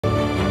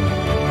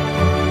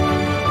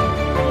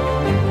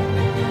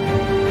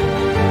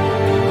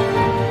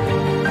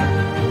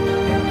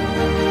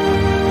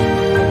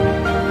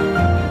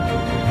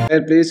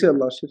Please, Your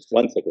Lordship.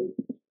 1 second.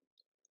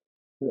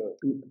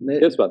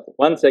 Just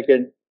 1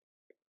 second.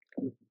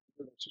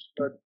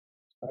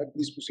 At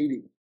this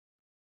proceeding,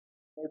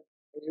 I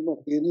am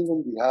appearing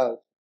on behalf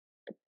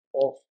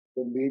of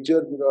the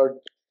major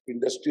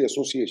industry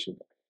association,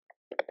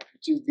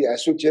 which is the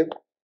ASSOCHAM,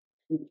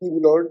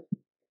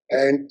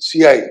 and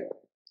CI.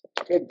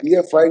 We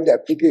have filed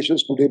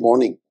applications today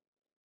morning.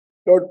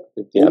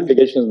 If the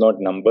application is not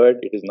numbered,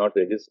 it is not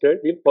registered,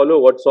 we'll follow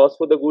what sauce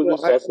for the goose and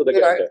sauce for the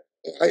gander.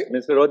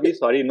 Mr. Rodhi,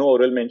 sorry, no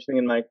oral mentioning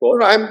in my court.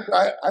 No,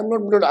 I'm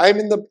not. I'm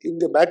in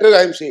the matter.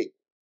 I'm saying.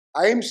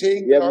 I am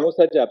saying we have no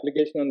such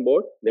application on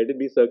board. Let it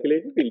be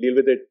circulated. We'll deal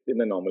with it in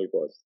the normal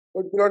course.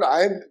 But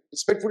I am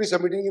respectfully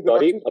submitting.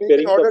 Sorry,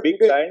 appearing for big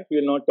clients, we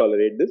will not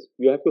tolerate this.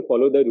 You have to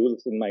follow the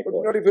rules in my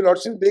court. But if Your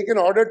Lordship make an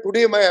order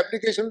today, my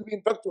application will be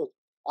infructuous.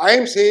 I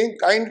am saying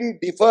kindly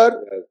defer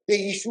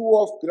the issue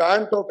of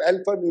grant of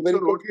alpha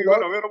numerical. So, you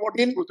are aware of what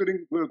is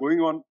proceeding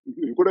going on.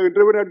 You could have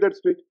intervened at that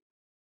stage.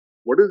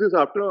 What is this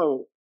after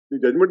the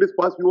judgment is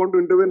passed? You want to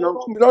intervene now?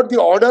 No, Lord, the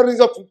order is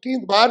of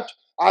 15th March.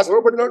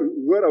 No, but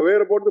you are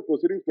aware about the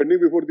proceedings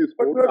pending before this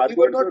court. But we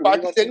were not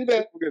parties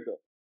anywhere.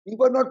 We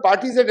were not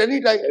parties at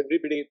any time.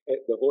 Everybody,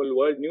 the whole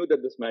world knew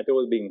that this matter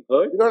was being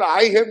heard. Lord,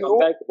 I have come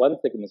back 1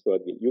 second, Mr.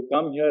 Rodhi. You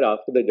come here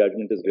after the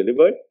judgment is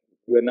delivered.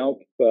 You are now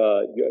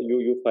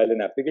you file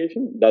an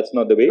application. That's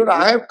not the way. Lord,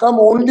 I have come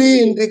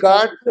only in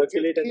regard to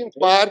 15th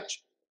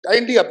March.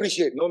 Kindly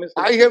appreciate. No, Mr.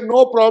 I have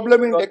no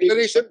problem in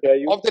declaration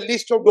of the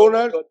list of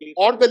donors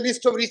or the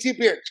list of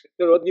recipients.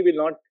 Mr. Rodhi will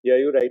not hear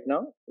you right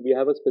now. We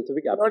have a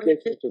specific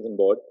application which is on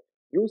board.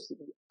 You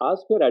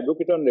ask your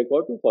advocate on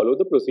record to follow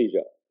the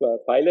procedure.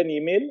 File an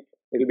email.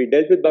 It will be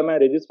dealt with by my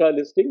registrar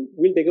listing.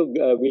 We'll take a.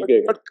 We'll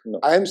get it. No.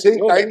 I am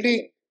saying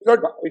kindly.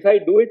 If I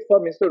do it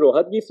for Mr.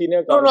 Rohatgi,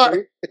 senior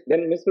counsel,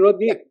 then Mr.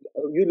 Rohatgi,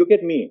 you look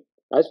at me.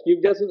 As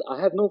Chief Justice, I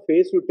have no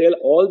face to tell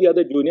all the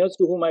other juniors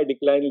to whom I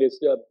declined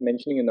list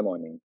mentioning in the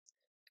morning.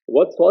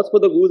 What sauce for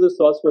the goose is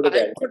sauce for the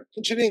gander. I am not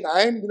mentioning.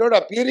 I am not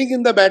appearing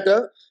in the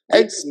matter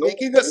and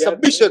making a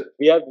submission.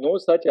 We have no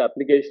such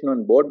application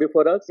on board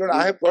before us. No,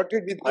 I have brought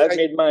it with me. I've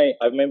made my.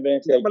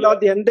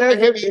 The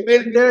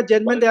entire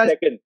judgment has.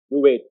 Second, you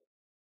wait.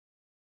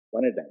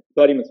 One at a time.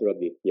 Sorry, Mr.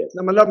 Rodhi. Yes.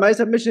 No, my lord, my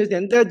submission is the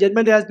entire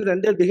judgment has been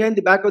rendered behind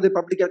the back of the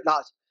public at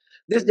large.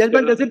 This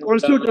judgment doesn't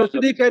constitute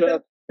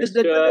justificator. This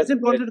judgment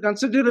doesn't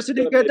constitute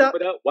justificator.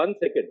 1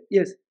 second.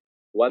 Yes.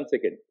 1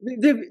 second.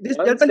 This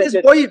judgment is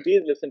void.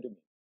 Please listen to me.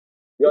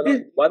 You're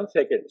not, 1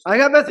 second. I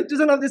am a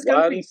citizen of this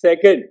country. 1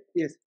 second.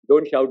 Yes.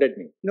 Don't shout at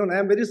me. No, I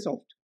am very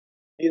soft.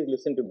 Please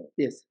listen to me.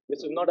 Yes.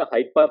 This is not a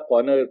Hyde Park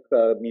corner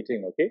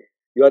meeting, okay?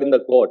 You are in the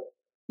court.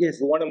 Yes.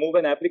 You want to move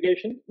an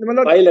application? No, my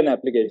lord. File an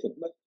application.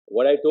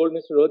 What I told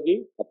Mr.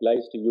 Rodhi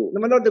applies to you. No,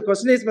 my lord, the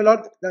question is, my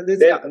lord.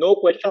 There's no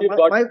question you've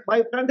got.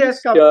 My friend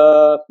has come.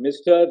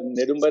 Mr.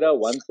 Nedumbara,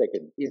 1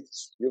 second.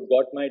 Yes. You've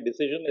got my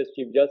decision as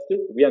Chief Justice.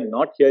 We are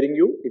not hearing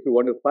you. If you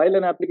want to file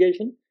an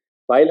application,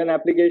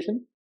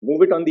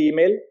 move it on the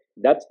email.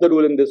 That's the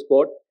rule in this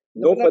court.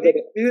 No further.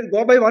 We will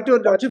go by what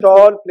your lordship.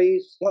 All,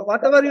 please.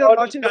 Whatever your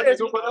lordship says,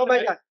 we will go by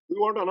that. Do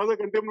you want another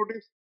contempt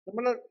notice?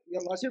 No,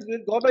 your lordship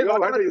will go by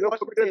whatever your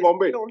lordship says.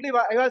 Only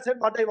I have said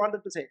what I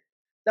wanted to say.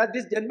 That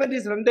this judgment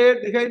is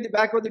rendered behind the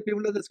back of the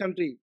people of this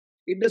country.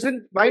 It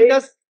doesn't bind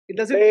us. It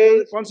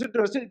doesn't constitute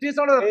us. It is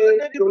not a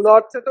representative. Do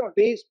not,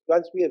 please,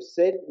 once we have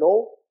said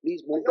no,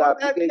 please move the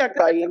application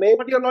by email.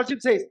 What your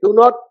lordship says. Do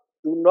not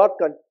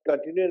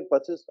continue and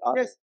persist.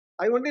 Yes,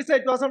 I only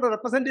said it was not a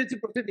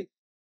representative proceeding.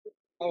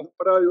 You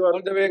are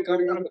All the way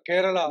coming from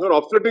Kerala. You are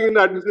obstructing in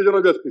the administration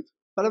of justice.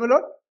 Hello, my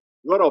lord.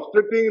 You are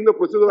obstructing in the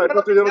process of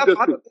administration of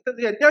justice.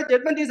 The entire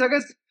judgment is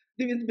against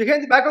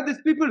behind the back of these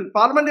people.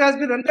 Parliament has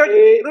been rendered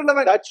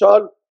irrelevant. That's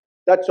all.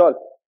 That's all.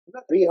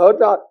 We heard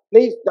that.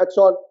 Please, that's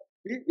all.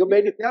 You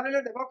made it.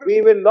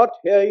 We will not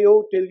hear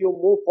you till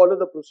you follow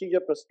the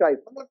procedure prescribed.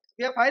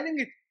 We are filing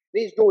it.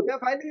 Please do. We are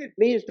filing it.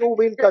 Please do.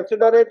 We'll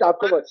consider it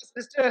afterwards.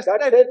 That's it.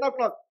 10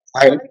 o'clock.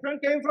 My friend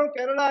came from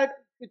Kerala.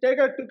 He took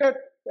a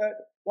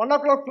 1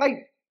 o'clock flight.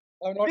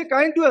 Be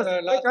kind to us.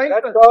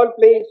 That's all,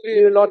 please.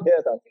 We will not hear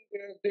that.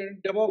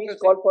 Please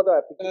call for the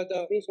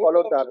application. Please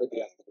follow the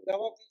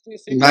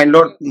application. My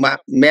lord,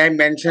 may I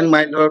mention,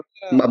 my lord,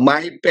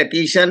 my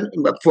petition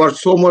for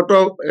suo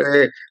motu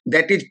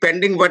that is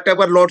pending.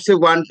 Whatever lordship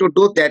want to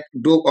do, that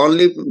do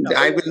only.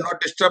 I will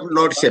not disturb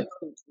lordship.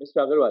 Mr.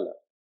 Agarwala,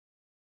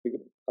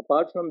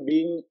 apart from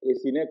being a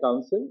senior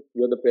counsel,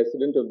 you are the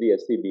president of the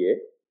SCBA.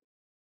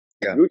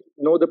 Yeah. You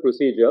know the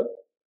procedure.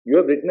 You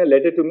have written a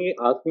letter to me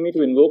asking me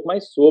to invoke my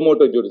suo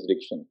motu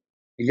jurisdiction.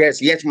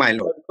 Yes, my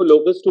lord. For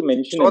locus to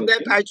mention so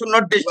that I should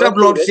not disturb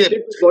lordship.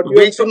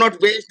 We should not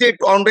waste it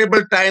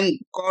honorable time,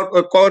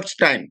 court's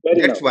time.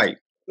 That's why.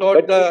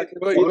 Lord,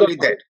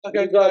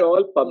 these are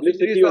all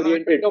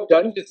publicity-oriented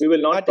stunts. We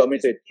will not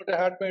permit it.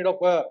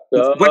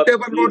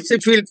 Whatever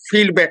lordship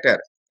feel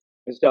better.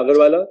 Mr.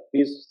 Agarwala,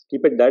 please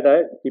keep it at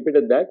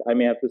that. I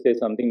may have to say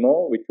something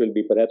more, which will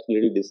be perhaps a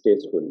little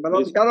distasteful.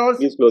 Please close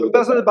it.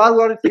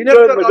 It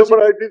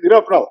is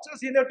enough now.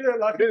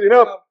 It is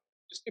enough.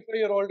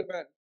 63-year-old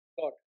man.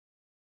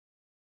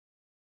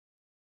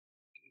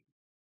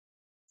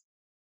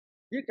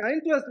 Be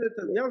kind to us,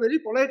 we are very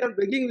polite and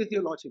begging with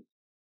your lordship.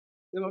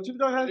 Your lordship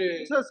don't have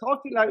it's a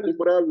soft language.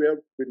 We have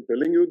been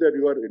telling you that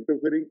you are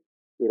interfering,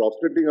 you are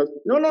obstructing us.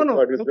 No. Now,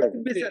 if you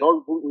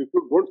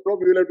don't stop,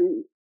 we will have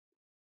to.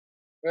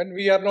 When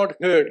we are not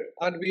heard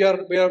and we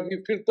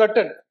feel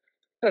threatened.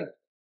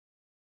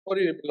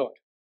 Sorry, Lord.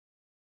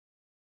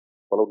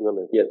 Follow the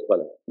line. Yes,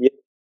 Pala. Yes,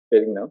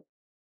 hearing now.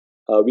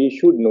 We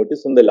issued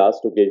notice on the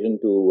last occasion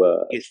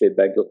to State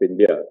Bank of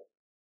India.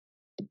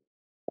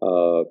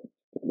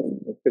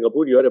 Mr.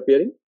 Kapoor, you are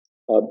appearing?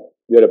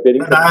 You are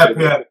appearing for,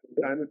 Mr.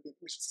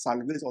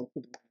 Salve is also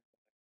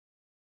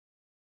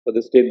for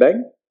the State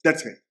Bank?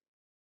 That's right.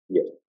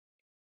 Yes.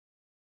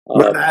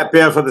 I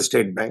appear for the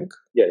State Bank.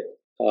 Yes.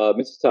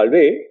 Mr.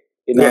 Salve,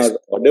 in our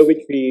order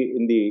which we,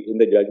 in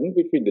the judgment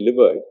which we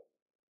delivered,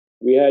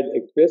 we had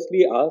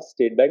expressly asked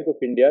State Bank of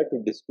India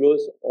to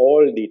disclose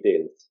all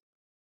details.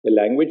 The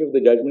language of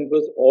the judgment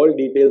was all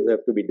details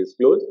have to be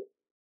disclosed.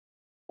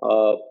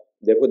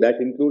 Therefore, that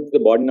includes the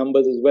bond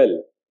numbers as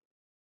well.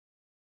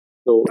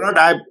 So,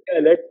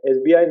 let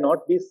SBI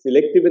not be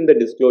selective in the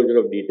disclosure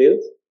of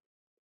details.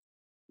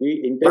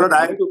 We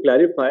intend to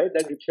clarify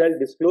that it shall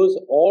disclose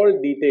all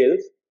details,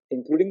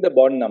 including the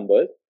bond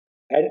numbers,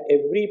 and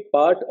every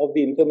part of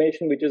the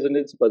information which is in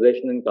its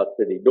possession and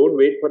custody. Don't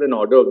wait for an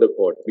order of the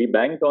court. We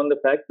banked on the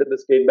fact that the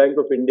State Bank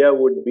of India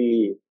would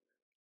be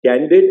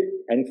candid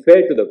and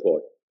fair to the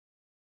court.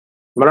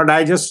 But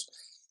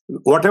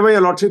whatever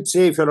your lordship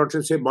say, if your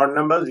lordship say bond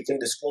numbers, you can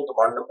disclose the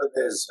bond number.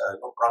 There's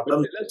no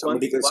problem.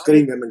 Somebody can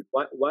screen them.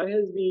 Why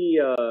has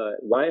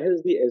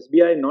the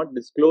SBI not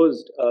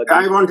disclosed?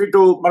 I wanted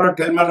to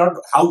tell my lord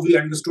how we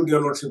understood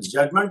your lordship's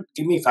judgment.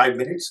 Give me 5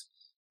 minutes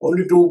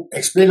only to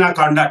explain our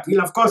conduct.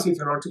 We'll, of course, if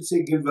your lordship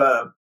say give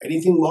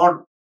anything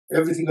more,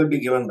 everything will be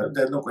given. But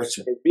there's no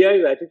question.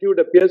 SBI's attitude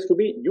appears to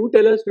be: you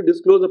tell us to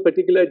disclose a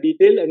particular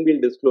detail, and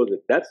we'll disclose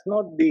it. That's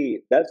not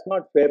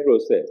fair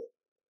process.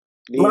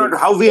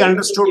 How we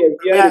understood.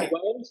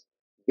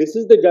 This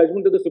is the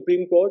judgment of the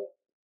Supreme Court.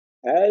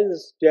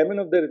 As chairman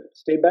of the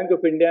State Bank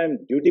of India, I am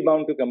duty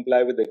bound to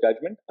comply with the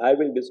judgment. I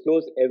will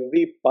disclose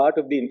every part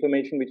of the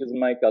information which is in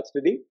my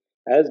custody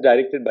as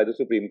directed by the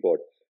Supreme Court.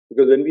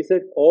 Because when we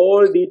said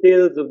all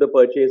details of the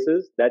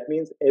purchases, that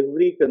means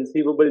every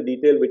conceivable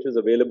detail which is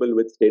available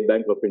with State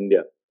Bank of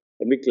India.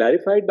 And we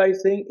clarified by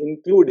saying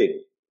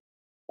including.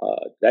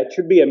 That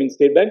should be,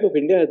 State Bank of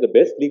India has the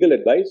best legal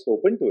advice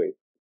open to it.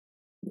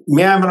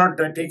 May I not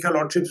take your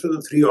lordship through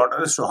the 3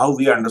 orders to how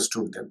we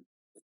understood them?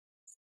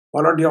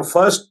 My lord, your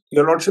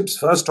lordship's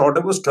first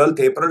order was 12th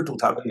April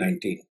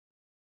 2019.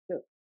 Yeah.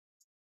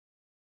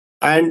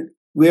 And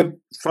we have,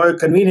 for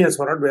convenience,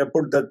 my lord, we have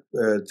put the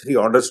 3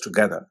 orders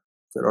together.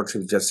 Your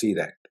lordship just see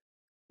that.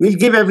 We'll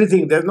give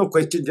everything. There's no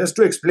question. Just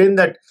to explain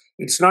that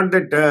it's not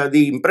that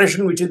the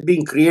impression which is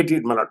being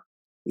created, my lord,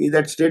 is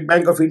that State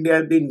Bank of India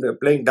has been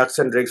playing ducks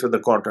and drakes with the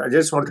court. I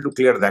just wanted to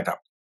clear that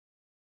up.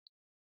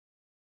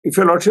 If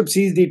your lordship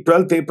sees the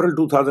 12th April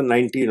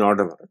 2019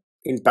 order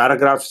in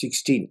paragraph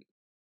 16,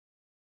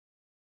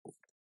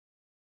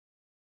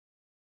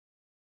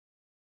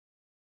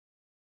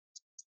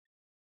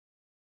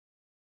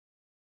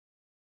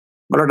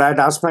 but I had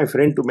asked my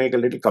friend to make a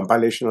little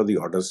compilation of the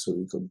orders so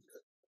we could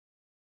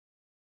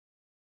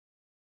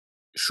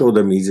show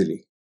them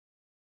easily.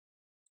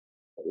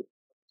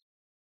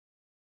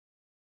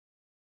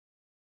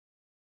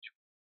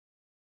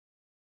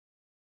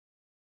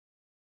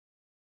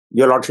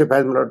 Your lordship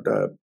has not.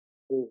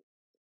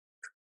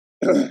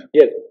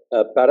 Yes,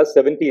 para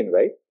 17,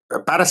 right?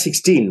 Para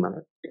 16,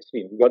 man.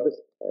 16. You got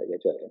this?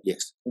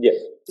 Yes. Yes.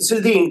 This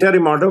is the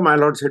interim order my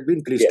lords had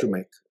been pleased to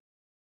make.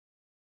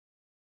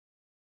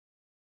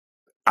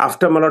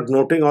 After my lord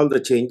noting all the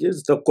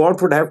changes, the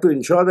court would have to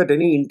ensure that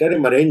any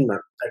interim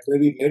arrangement that may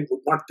be made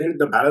would not tilt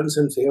the balance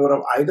in favor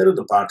of either of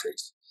the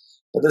parties,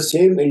 but the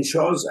same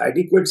ensures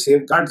adequate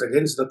safeguards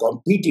against the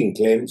competing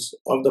claims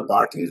of the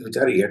parties which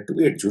are yet to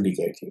be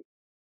adjudicated.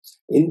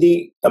 In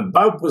the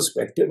above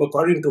perspective,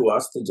 according to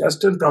us, the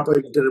just and proper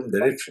interim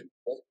direction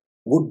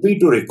would be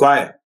to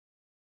require.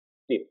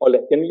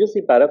 Can you just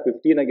see para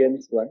 15 again?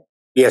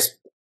 Yes.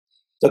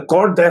 The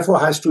court therefore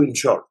has to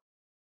ensure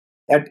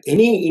that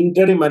any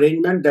interim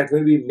arrangement that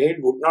may be made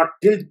would not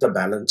tilt the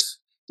balance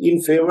in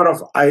favor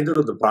of either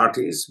of the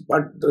parties,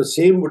 but the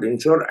same would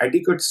ensure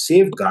adequate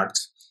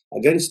safeguards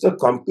against the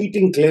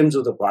competing claims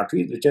of the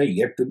parties which are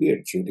yet to be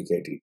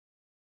adjudicated.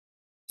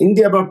 In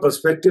the above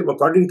perspective,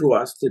 according to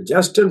us, the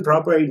just and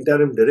proper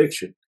interim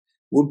direction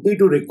would be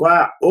to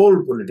require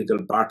all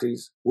political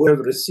parties who have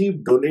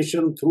received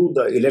donation through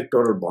the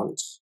electoral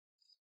bonds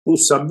to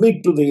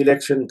submit to the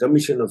Election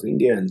Commission of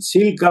India and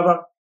seal cover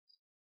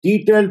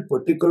detailed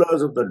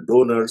particulars of the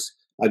donors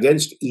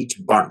against each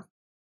bond,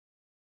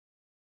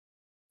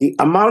 the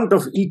amount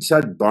of each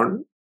such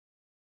bond,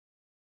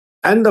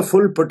 and the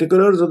full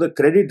particulars of the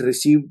credit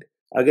received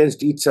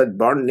against each such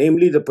bond,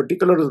 namely the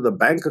particulars of the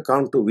bank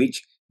account to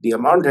which the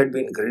amount had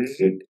been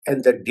credited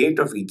and the date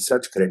of each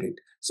such credit.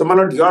 So, my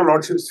lord, your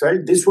lordships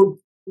felt this would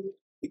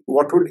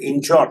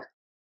ensure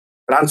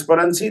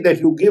transparency, that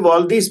you give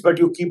all this, but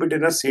you keep it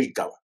in a sealed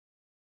cover.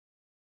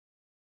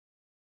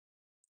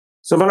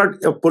 So,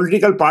 a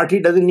political party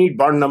doesn't need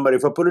bond number.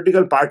 If a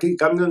political party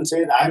comes and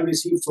says, I have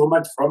received so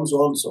much from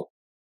so and so,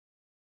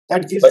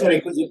 that gives the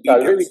requisite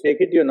details. We take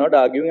it you're not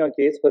arguing a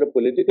case for a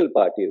political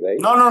party, right?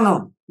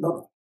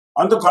 No.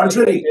 On the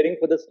contrary,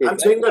 For the I'm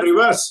saying the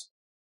reverse.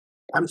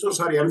 I'm so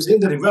sorry, I'm saying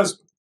the reverse.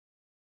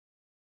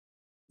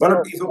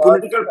 But if a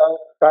political...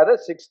 Para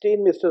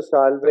 16, Mr.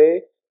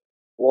 Salve,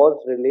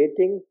 was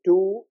relating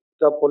to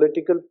the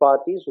political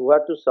parties who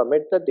had to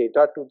submit the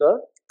data to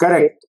the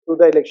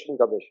election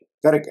commission.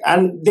 Correct,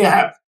 and they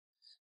have,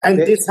 and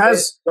this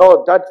has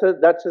no.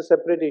 That's a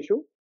separate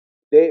issue.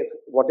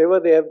 Whatever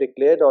they have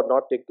declared or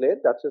not declared,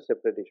 that's a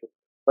separate issue.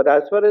 But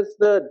as far as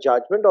the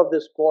judgment of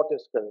this court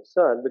is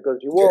concerned, because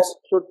you were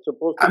also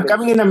supposed to... I'm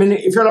coming in a minute.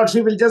 If your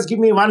lordship will just give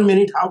me 1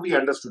 minute, how we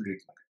understood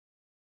it.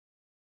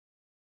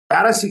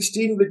 Para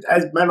 16, which,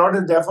 as my lord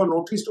has therefore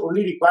noticed,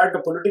 only required the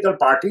political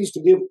parties to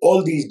give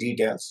all these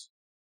details.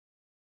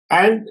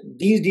 And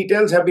these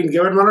details have been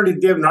given, my lord.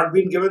 If they have not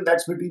been given,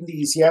 that's between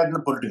the ECI and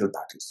the political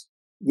parties.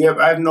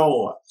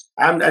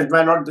 As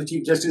my lord, the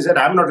Chief Justice said,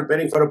 I'm not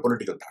preparing for a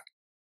political party.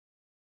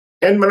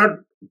 And my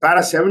lord,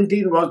 Para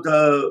 17 was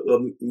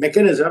the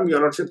mechanism. Your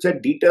lordship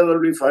said details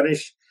will be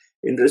furnished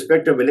in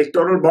respect of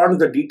electoral bonds,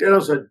 the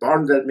details of such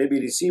bonds that may be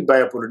received by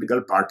a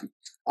political party.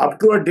 Up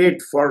to a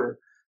date for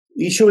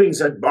issuing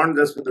such bonds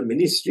as per the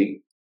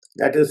ministry,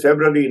 that is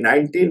February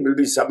 19, will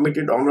be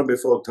submitted on or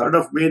before 3rd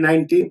of May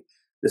 19.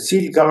 The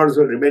sealed covers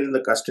will remain in the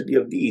custody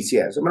of the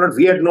ECI. So, my lord,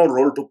 we had no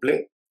role to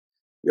play.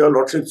 Your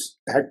lordships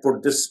had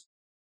put this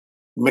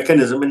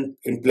mechanism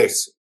in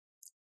place.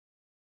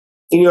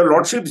 In your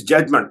lordship's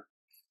judgment,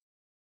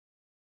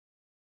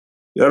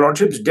 your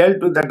lordships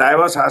dealt with the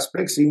diverse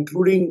aspects,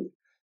 including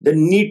the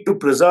need to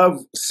preserve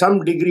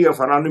some degree of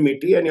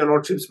anonymity, and your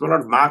lordships will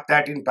not mark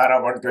that in para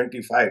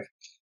 125,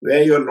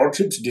 where your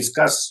lordships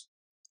discuss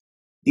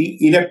the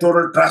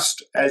electoral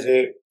trust as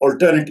an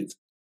alternative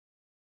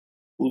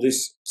to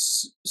this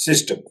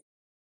system.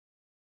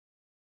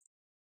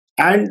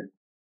 And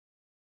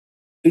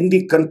in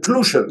the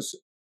conclusions,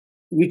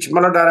 which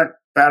are at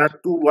para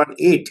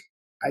 218,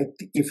 I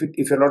think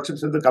if your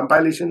lordships have the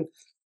compilation,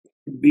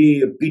 it would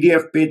be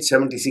PDF page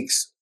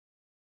 76.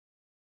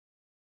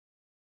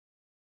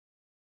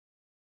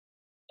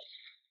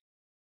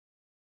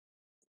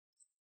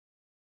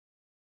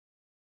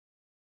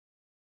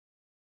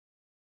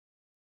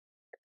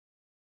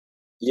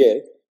 Yes.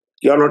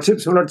 Your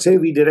lordships will not say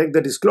we direct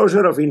the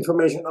disclosure of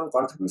information on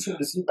contribution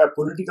received by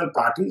political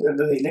parties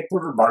under the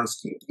electoral bond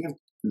scheme to give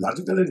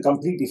logical and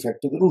complete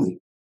effect to the ruling.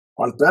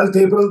 On 12th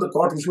April, the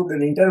court issued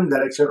an interim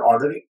direction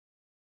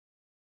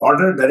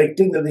order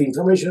directing that the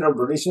information of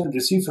donations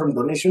received from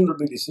donation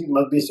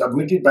must be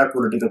submitted by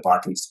political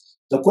parties.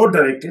 The court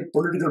directed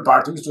political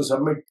parties to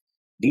submit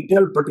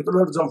detailed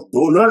particulars of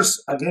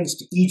donors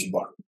against each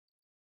bond,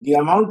 the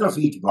amount of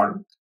each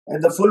bond,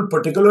 and the full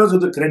particulars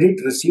of the credit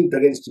received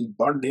against each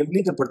bond,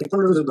 namely the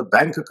particulars of the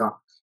bank account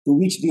to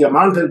which the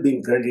amount has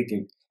been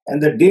credited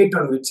and the date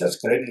on which such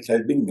credit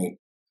has been made.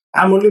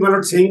 I'm only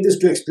not saying this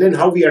to explain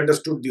how we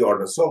understood the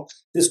order. So,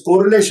 this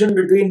correlation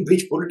between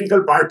which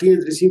political party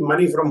has received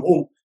money from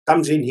whom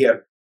comes in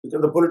here,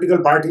 because the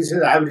political party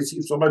says, I have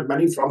received so much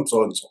money from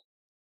so-and-so.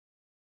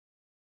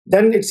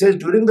 Then it says,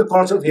 during the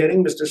course of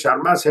hearing, Mr.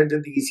 Sharma said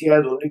that the ECI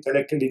has only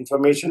collected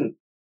information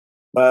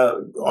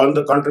on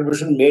the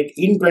contribution made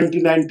in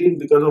 2019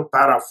 because of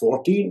para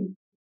 14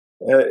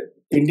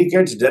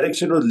 indicates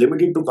direction was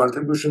limited to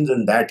contributions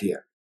in that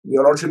year.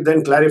 Your lordship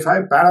then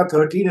clarified para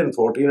 13 and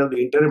 14 of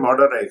the interim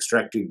order are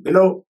extracted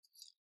below.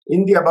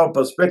 In the above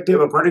perspective,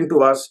 according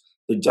to us,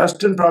 the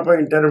just and proper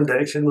interim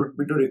direction would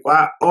be to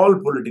require all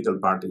political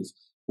parties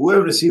who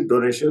have received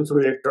donations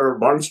through electoral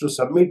bonds to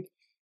submit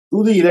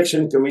to the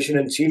Election Commission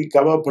and sealed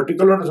cover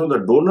particulars of the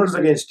donors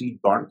against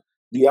each bond,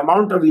 the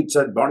amount of each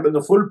such bond, and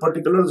the full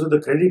particulars of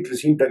the credit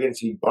received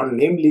against each bond,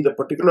 namely the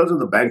particulars of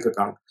the bank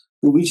account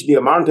to which the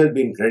amount has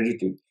been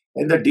credited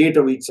and the date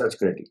of each such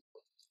credit.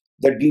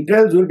 The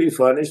details will be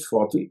furnished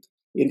forthwith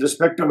in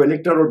respect of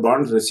electoral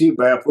bonds received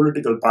by a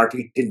political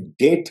party till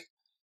date.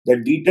 The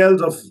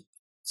details of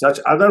such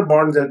other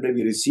bonds as may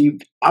be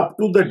received up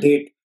to the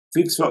date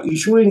fixed for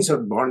issuing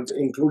such bonds,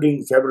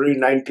 including February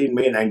 19,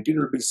 May 19,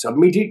 will be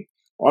submitted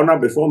on or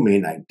before May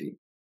 19,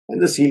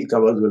 and the sealed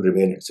covers will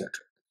remain, etc.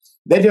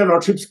 Then your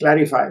lordships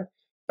clarify,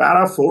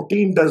 para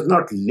 14 does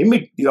not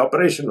limit the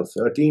operation of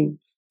 13.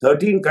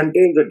 13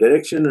 contains the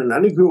direction in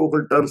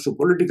unequivocal terms to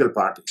political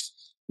parties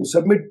to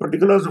submit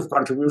particulars of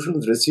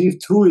contributions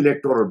received through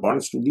electoral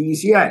bonds to the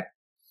ECI.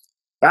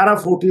 Para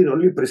 14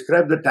 only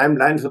prescribes the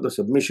timeline for the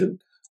submission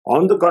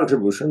on the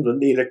contributions when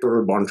the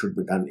electoral bond should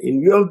be done.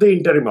 In view of the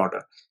interim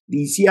order,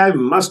 the ECI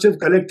must have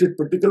collected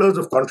particulars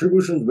of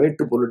contributions made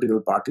to political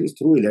parties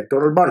through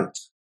electoral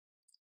bonds.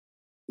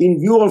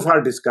 In view of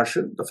our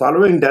discussion, the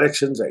following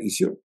directions are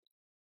issued.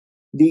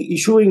 The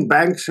issuing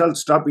bank shall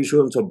stop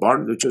issuance of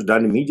bonds, which was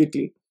done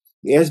immediately.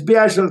 The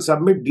SBI shall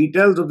submit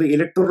details of the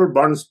electoral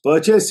bonds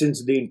purchased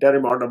since the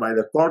interim order by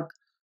the court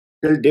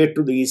till date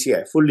to the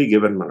ECI, fully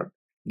given, madam.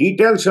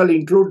 Details shall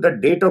include the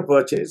date of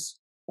purchase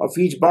of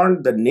each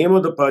bond, the name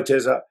of the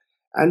purchaser,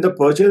 and the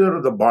purchaser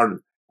of the bond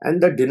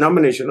and the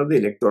denomination of the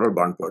electoral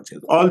bond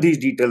purchase. All these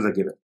details are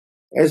given.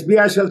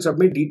 SBI shall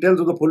submit details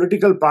of the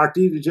political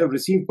parties which have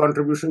received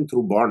contribution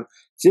through bond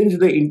since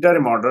the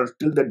interim order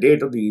till the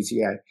date of the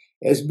ECI.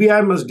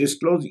 SBI must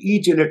disclose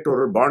each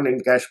electoral bond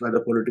encashed by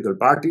the political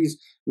parties,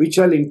 which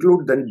shall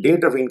include the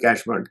date of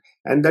encashment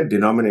and the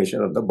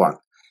denomination of the bond.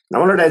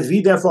 Now, as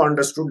we therefore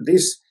understood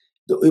this,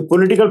 the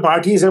political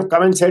parties have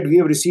come and said, we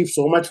have received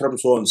so much from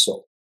so and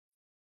so.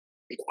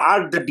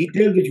 The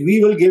details which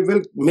we will give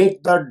will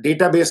make the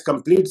database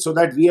complete so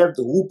that we have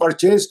who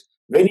purchased,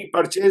 when he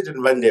purchased,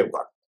 and when they have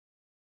got.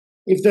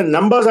 If the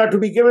numbers are to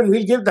be given,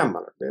 we'll give them.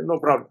 There's no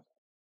problem.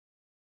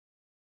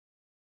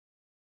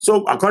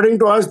 So, according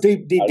to us, the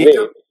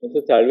data...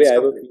 Mr. Salve, I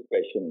have a few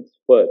questions.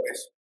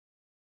 First,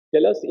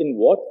 tell us in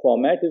what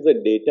format is the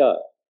data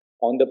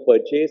on the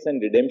purchase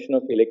and redemption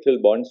of electoral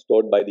bonds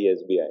stored by the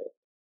SBI?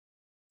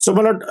 So,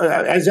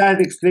 as I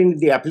had explained in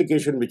the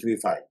application which we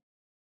filed,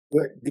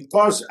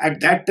 because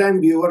at that time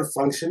we were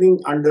functioning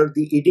under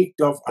the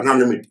edict of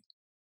anonymity,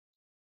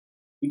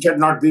 which had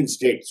not been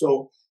stayed.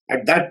 So,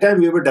 at that time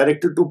we were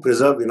directed to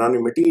preserve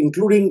anonymity,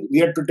 including we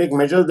had to take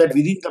measures that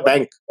within the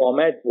bank.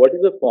 What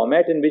is the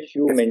format in which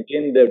you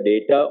maintain the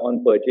data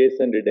on purchase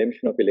and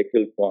redemption of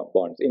electoral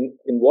bonds?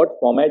 In what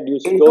format do you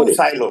store it? In 2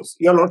 silos.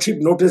 Your Lordship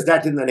noticed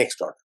that in the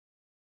next order.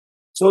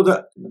 So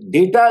the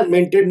data is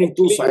maintained in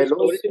 2 silos. You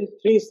store it in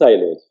 3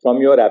 silos.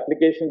 From your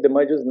application, it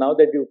emerges now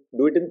that you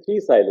do it in 3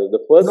 silos. The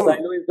first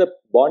silo is the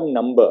bond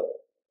number.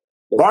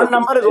 The bond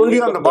number is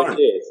only on the bond.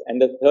 And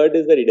the third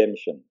is the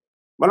redemption.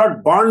 My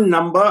lord, bond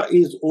number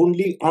is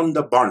only on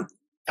the bond,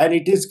 and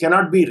it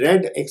cannot be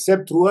read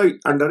except through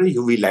under a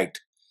UV light.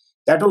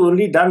 That was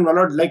only done, my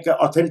lord, like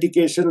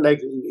authentication,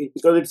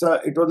 because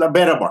it was a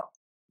bearer bond.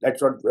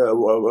 That's what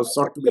was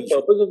sought to be. The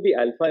purpose of the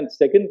alpha, and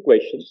second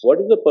question, what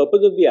is the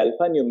purpose of the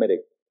alphanumeric?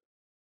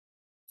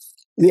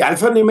 The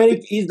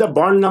alphanumeric is the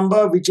bond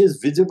number which is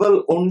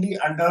visible only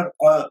under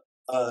a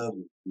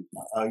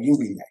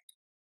UV light.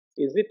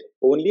 Is it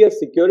only a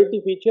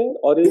security feature,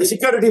 or is it a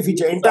security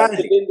feature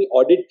entirely? In the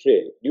audit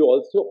trail, do you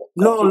also?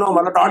 No,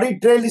 my lord, audit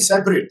trail is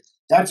separate.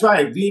 That's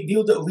why we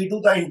do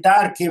the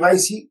entire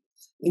KYC.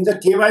 In the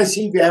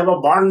KYC, we have a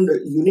bond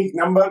unique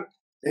number.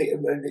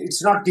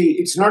 It's not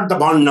the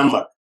bond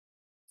number.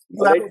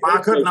 You have a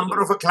marker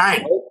number of a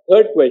client.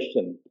 Third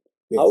question: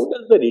 how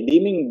does the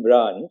redeeming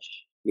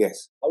branch?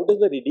 Yes. How does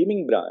the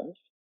redeeming branch?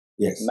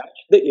 Yes.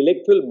 Match the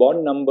electoral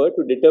bond number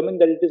to determine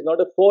that it is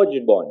not a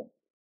forged bond?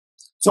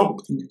 So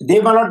they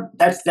were not.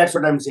 That's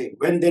what I'm saying.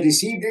 When they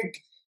received it,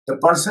 the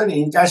person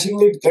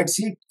encashing it gets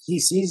it. He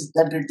sees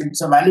that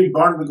it's a valid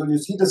bond because you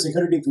see the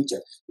security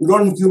feature. You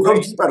don't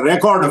keep a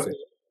record of it.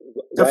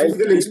 The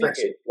physical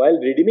inspection. While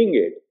redeeming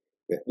it,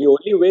 the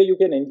only way you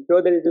can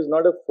ensure that it is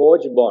not a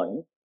forged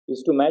bond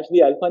is to match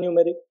the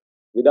alphanumeric.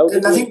 Without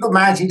there's nothing to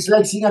match. It's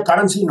like seeing a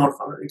currency note.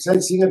 It's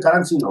like seeing a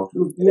currency note.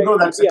 You know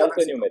that's the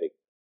alphanumeric.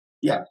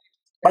 Yeah.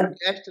 But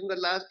cashed in the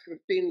last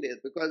 15 days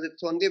because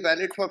it's only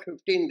valid for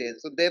 15 days.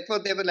 So therefore,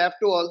 they will have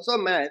to also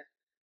match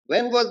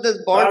when was this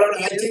bond.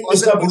 I think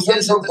Mr.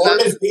 Bahujan should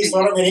hold his peace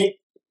for a minute.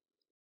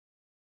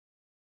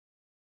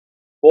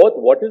 Fourth,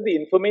 what is the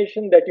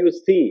information that you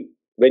see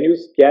when you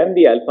scan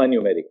the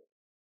alphanumeric?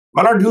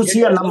 Malad, you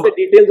see a number. The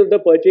details of the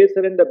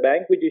purchaser and the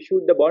bank which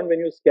issued the bond when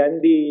you scan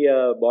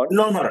the bond?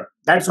 No, Malad.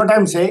 That's what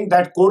I'm saying.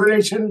 That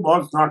correlation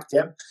was not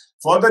kept.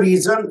 For the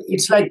reason,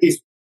 it's like this.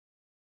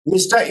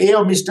 Mr. A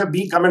or Mr.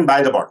 B come and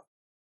buy the bond.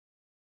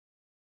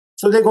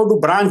 So they go to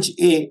branch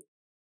A.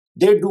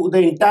 They do the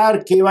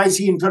entire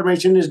KYC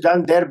information is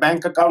done. Their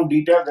bank account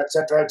details,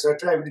 etc.,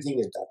 etc. Everything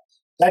is done.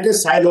 That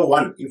is silo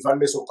 1, if one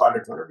may so call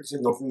it, which is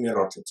nothing near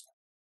Rochester.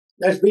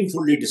 That's been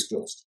fully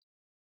disclosed.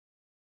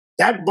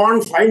 That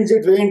bond finds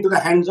its way into the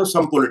hands of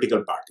some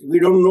political party.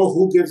 We don't know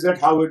who gives it,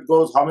 how it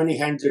goes, how many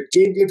hands it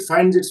changes. It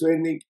finds its way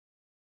in the.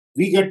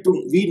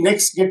 We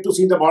next get to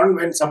see the bond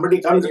when somebody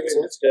comes and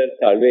says. Mr.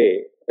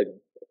 Salve,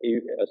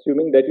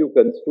 assuming that you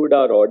construed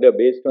our order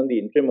based on the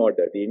interim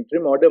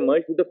order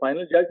merged with the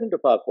final judgment of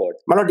our court.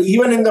 My lord,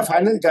 even in the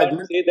final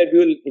judgment, say that we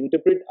will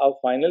interpret our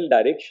final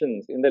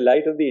directions in the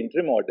light of the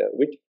interim order,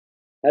 which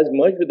has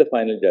merged with the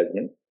final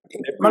judgment.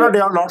 My lord,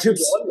 your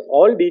lordships,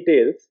 all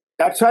details.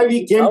 That's why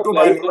we came to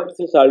my lord.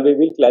 Mr. Salve,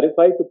 we'll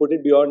clarify to put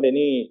it beyond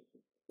any.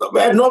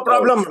 No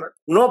problem.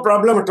 No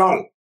problem at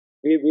all.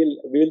 We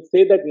will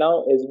say that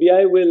now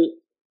SBI will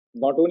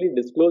not only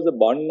disclose the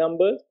bond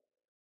numbers,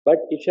 but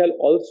it shall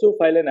also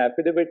file an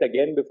affidavit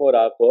again before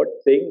our court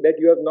saying that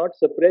you have not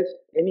suppressed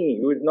any,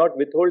 you will not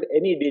withhold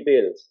any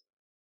details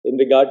in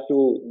regard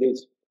to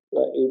this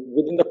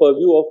within the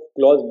purview of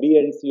clause B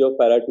and C of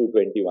para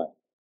 221.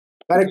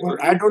 Correct.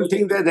 I don't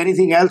think there's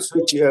anything else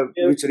which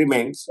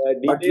remains.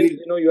 Details,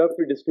 you have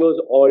to disclose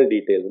all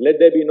details. Let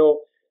there be no,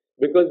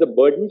 because the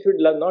burden should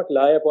not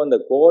lie upon the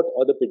court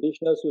or the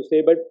petitioners who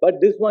say, but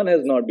this one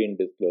has not been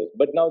disclosed.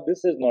 But now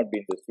this has not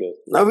been disclosed.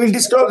 Now we'll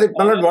disclose it,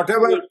 Malad,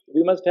 whatever.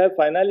 We must have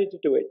finality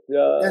to it.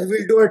 Yes,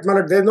 we'll do it,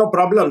 Malad. There's no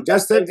problem.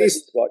 Just that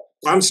this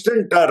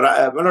constant,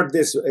 Malad,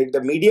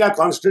 the media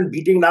constant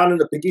beating down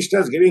and the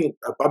petitioners giving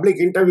public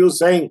interviews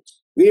saying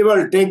we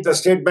will take the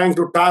State Bank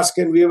to task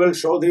and we will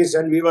show this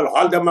and we will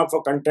haul them up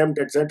for contempt,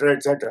 etc.,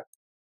 etc.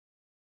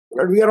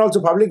 But we are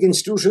also public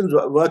institutions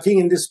working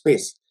in this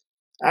space.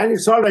 And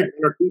it's all right.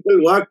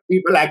 People work,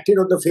 people acted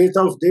on the face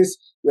of this.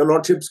 Your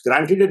Lordships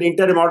granted an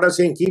interim order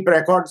saying keep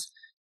records.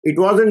 It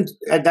wasn't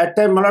at that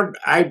time, my Lord,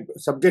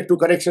 subject to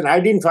correction. I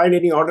didn't find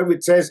any order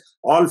which says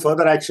all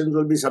further actions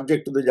will be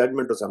subject to the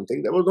judgment or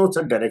something. There was no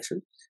such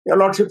direction. Your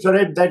Lordships are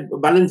at that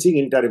balancing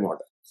interim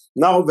order.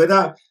 Now,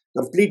 whether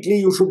completely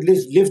you should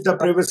lift the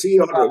privacy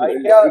or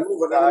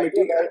remove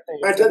anonymity,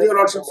 matters your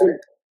Lordship felt.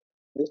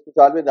 Mr.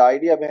 Salvi, the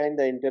idea behind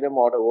the interim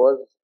order was,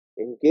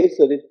 in case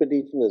a writ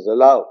petition is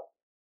allowed,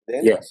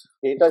 then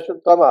data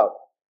should come out.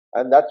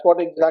 And that's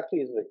what exactly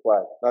is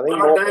required. Nothing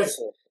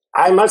more.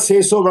 I must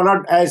say so, my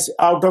Lord, as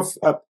out of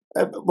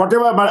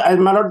whatever, as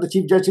my Lord, the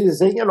Chief Justice is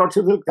saying, your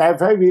Lordship will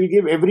clarify, we will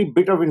give every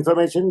bit of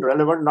information,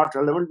 relevant, not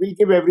relevant, we'll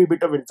give every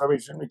bit of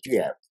information which we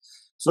have.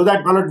 So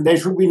that, my Lord, there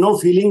should be no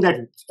feeling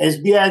that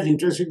SBI is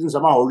interested in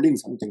somehow holding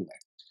something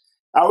back.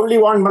 I only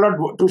want, my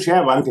Lord, to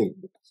share one thing.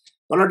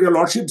 My Lord, your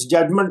Lordship's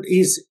judgment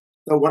is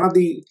one of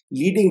the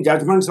leading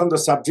judgments on the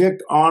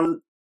subject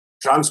on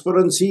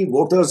transparency,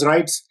 voters'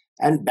 rights,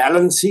 and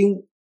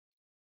balancing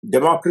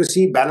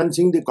democracy,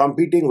 balancing the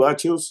competing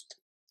virtues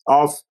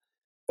of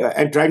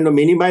and trying to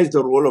minimize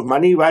the role of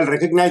money while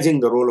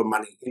recognizing the role of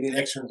money in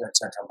elections,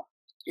 etc.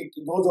 It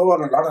goes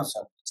over a lot of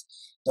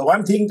subjects. The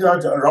one thing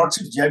the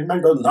Lordship's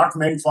judgment was not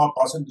meant for,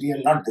 possibly,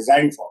 and not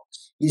designed for,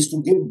 is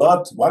to give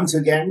birth once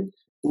again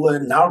to a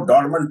now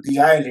dormant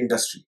PIL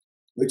industry,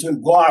 which will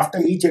go after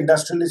each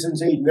industrialist and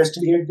say,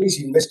 investigate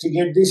this,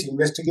 investigate this,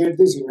 investigate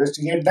this,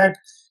 investigate that.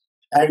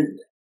 And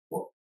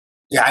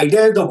the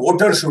idea is the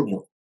voter should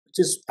know, which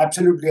is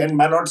absolutely, and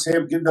my Lord say,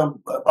 give the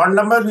bond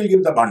number, we'll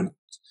give the bond numbers.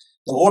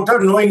 The voter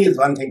knowing is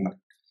one thing,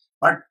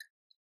 but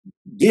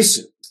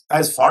this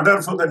as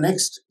fodder for the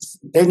next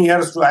 10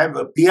 years to have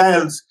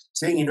PILs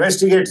saying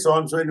investigate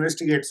so-and-so,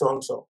 investigate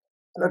so-and-so.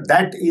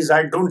 That is,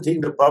 I don't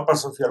think, the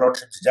purpose of your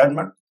Lordship's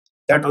judgment.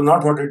 That was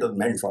not what it was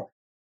meant for.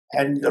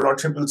 And your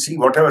Lordship will see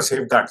whatever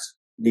safeguards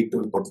need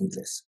to be put in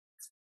place.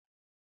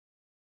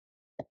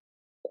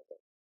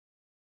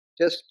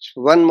 Just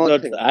one more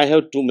thing. I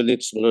have 2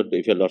 minutes, my Lord,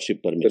 if your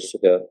Lordship permits.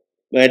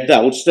 At the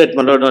outset,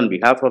 my Lord, on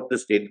behalf of the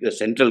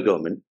central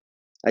government,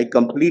 I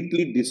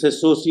completely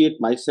disassociate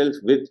myself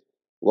with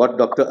what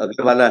Dr.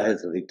 Agarwala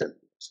has written.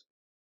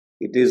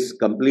 It is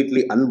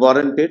completely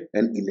unwarranted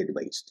and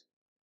ill-advised.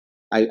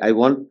 I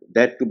want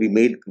that to be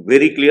made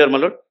very clear, my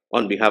Lord,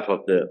 on behalf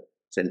of the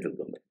central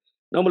government.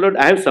 Now, my Lord,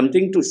 I have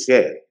something to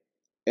share,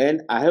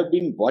 and I have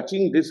been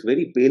watching this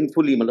very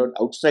painfully, my Lord,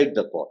 outside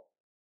the court.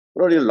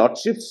 My Lord, your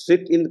Lordships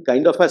sit in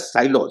kind of a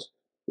silos.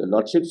 Your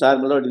Lordships are,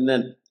 my Lord, in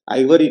an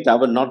ivory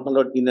tower, not, my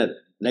Lord, in a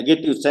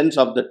negative sense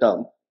of the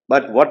term.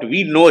 But what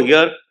we know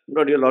here, my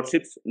Lord, your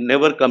Lordships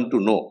never come to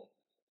know.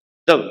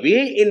 The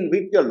way in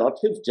which your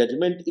Lordship's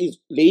judgment is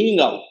playing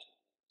out,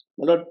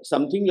 my Lord,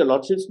 something your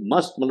Lordships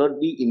must, my Lord,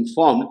 be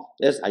informed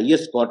as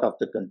highest court of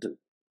the country.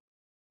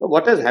 But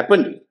what has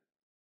happened?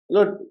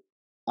 My Lord,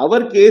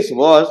 our case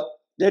was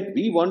that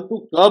we want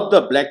to curb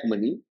the black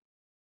money.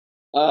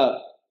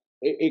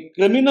 A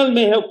criminal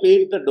may have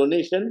paid the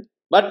donation,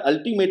 but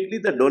ultimately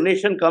the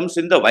donation comes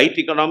in the white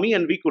economy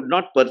and we could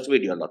not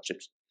persuade your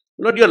Lordships.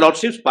 Lord, your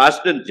Lordships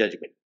passed a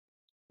judgment.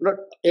 Lord,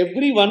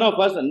 every one of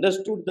us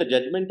understood the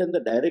judgment and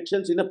the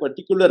directions in a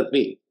particular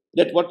way,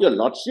 that what your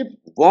Lordship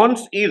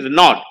wants is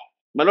not,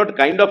 my Lord,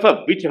 kind of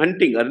a witch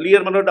hunting.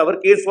 Earlier, my Lord, our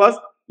case was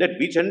that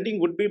witch hunting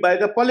would be by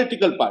the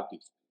political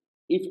parties.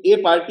 If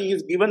A party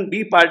is given,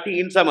 B party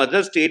in some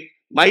other state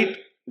might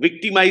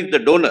victimize the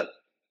donor.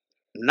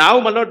 Now,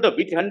 my Lord, the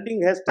witch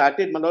hunting has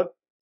started, my Lord,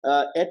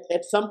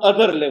 at some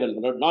other level,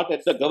 my Lord, not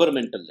at the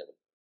governmental level.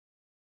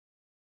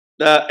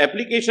 The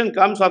application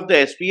comes of the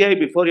SBI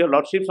before your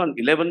Lordships on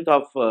 11th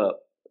of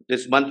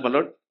this month, my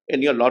Lord,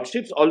 and your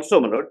Lordships also,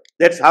 my Lord.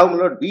 That's how, my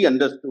Lord, we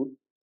understood,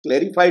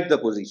 clarified the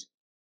position.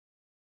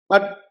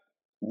 But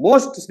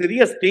most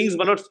serious things,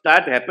 my Lord,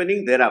 start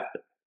happening thereafter.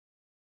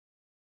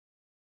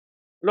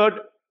 Lord,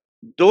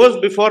 those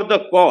before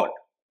the court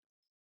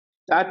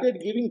started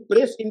giving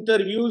press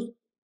interviews,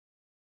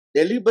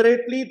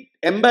 deliberately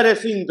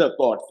embarrassing the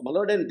courts, my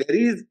Lord, and there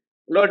is,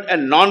 Lord, a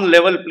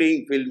non-level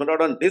playing field, my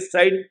Lord. On this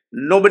side,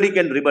 nobody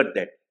can rebut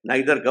that.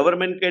 Neither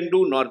government can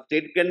do, nor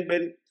state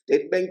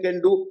bank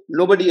can do,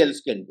 nobody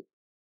else can do.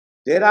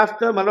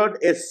 Thereafter, my Lord,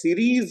 a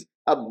series,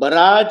 a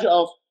barrage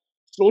of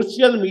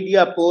social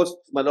media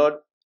posts, my Lord,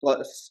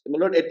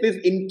 at least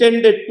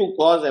intended to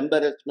cause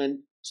embarrassment,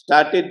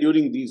 started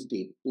during these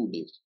 2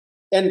 days.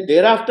 And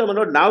thereafter, my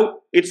Lord, now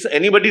it's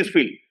anybody's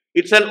field.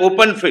 It's an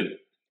open field.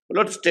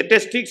 Lord,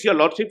 statistics, your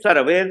Lordships are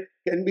aware,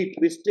 can be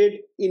twisted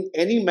in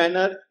any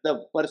manner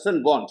the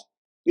person wants.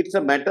 It's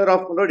a matter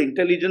of, my Lord,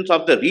 intelligence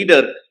of the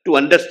reader to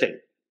understand.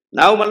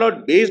 Now, my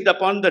Lord, based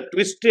upon the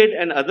twisted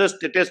and other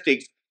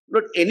statistics,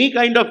 Lord, any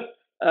kind of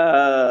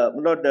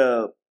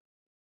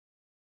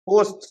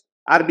posts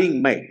are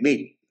being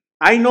made.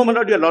 I know, my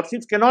Lord, your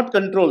Lordships cannot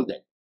control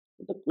that.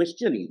 But the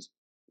question is,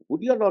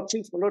 would your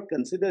Lordships, my Lord,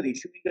 consider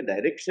issuing a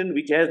direction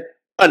which has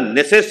a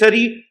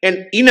necessary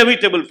and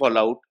inevitable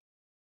fallout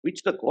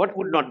which the court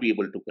would not be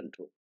able to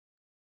control.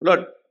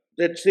 Lord,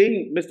 that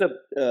saying Mr.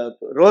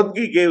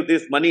 Rohgi gave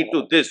this money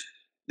to this,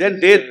 then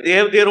they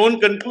have their own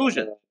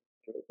conclusion.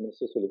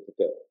 Mr.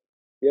 Solicitor,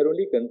 we are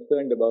only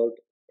concerned about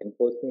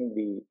enforcing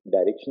the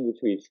direction which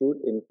we issued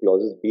in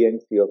clauses B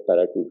and C of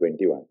Para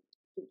 221.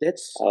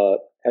 That's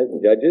as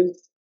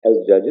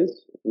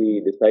judges,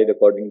 we decide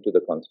according to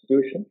the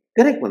Constitution.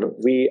 correct, Manoj.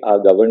 We are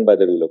governed by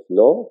the rule of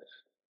law.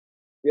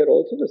 We are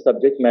also the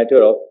subject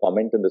matter of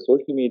comment in the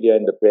social media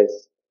and the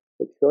press.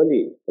 But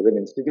surely, as an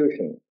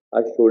institution,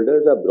 our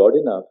shoulders are broad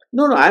enough.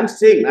 No, I'm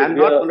saying, I'm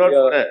not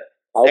for a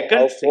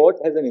Our court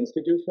has an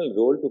institutional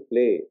role to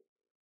play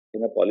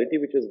in a polity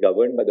which is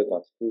governed by the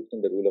Constitution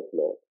and the rule of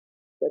law.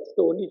 That's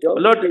the only job.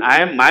 Lord,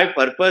 my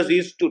purpose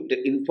is to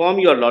inform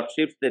your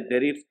lordships that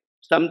there is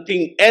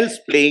something else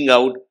playing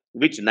out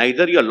which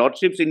neither your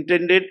lordships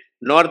intended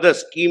nor the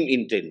scheme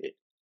intended.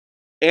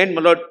 And,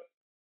 my lord,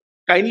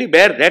 kindly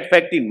bear that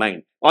fact in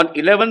mind. On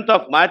 11th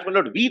of March, my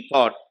lord, we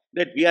thought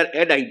that we are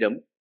ad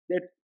idem,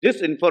 that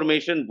this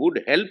information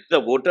would help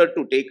the voter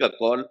to take a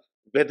call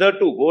whether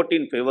to vote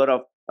in favor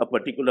of a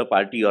particular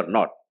party or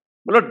not.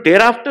 My lord,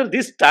 thereafter,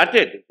 this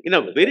started in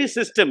a very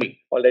systemic.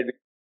 Already.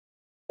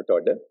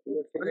 Order.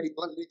 Can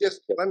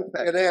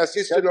I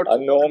assist you?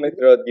 No,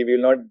 Mr. Rohgi,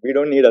 we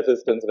don't need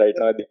assistance right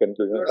now at the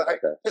conclusion of the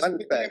matter.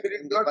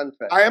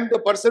 I am the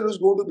person who's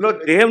going to.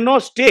 Lord, they have no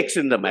stakes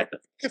in the matter.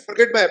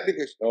 Forget my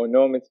application.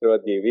 No, Mr.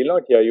 Rohgi, we will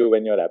not hear you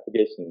when your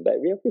application.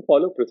 We have to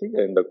follow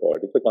procedure in the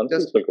court. It's a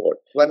constitutional court.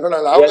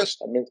 Allow us.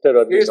 Mr.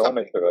 Rohgi, no,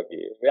 Mr.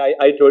 Rohgi.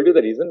 I told you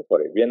the reason for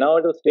it. We are now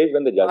at a stage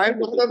when the judgment. I am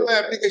not on my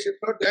application.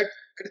 Not that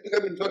it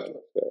become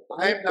infirmable.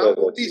 I am now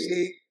only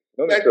saying.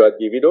 No, Mr.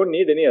 Rohgi, we don't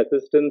need any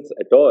assistance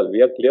at all. We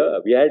are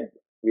clear. We had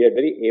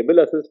very able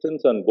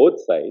assistance on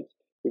both sides.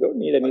 We don't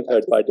need any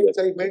third party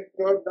assistance.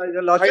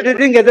 I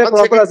didn't get a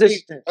proper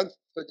assistance.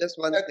 So just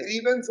one thing.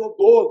 Grievance of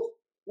those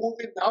who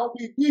will now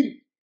be deemed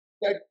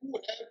that who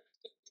have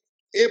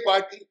A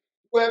party,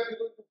 who have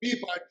given to B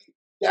party,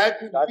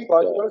 that will be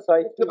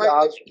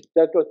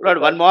Lord,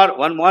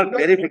 one more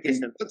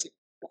clarification.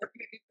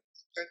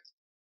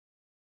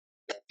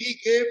 We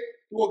gave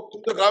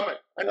to the government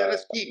under a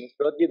scheme.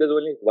 Mr. Rohgi, there's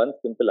only one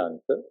simple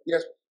answer.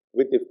 Yes.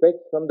 With effect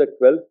from the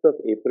 12th of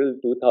April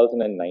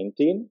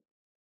 2019,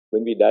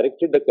 when we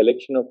directed the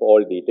collection of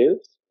all details,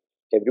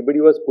 everybody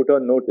was put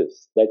on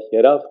notice that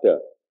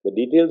hereafter, the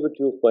details which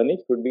you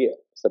furnished would be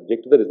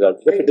subject to the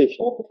results of the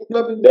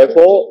petition.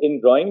 Therefore,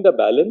 in drawing the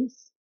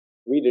balance,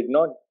 we did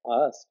not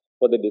ask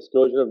for the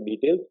disclosure of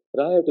details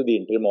prior to the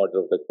interim order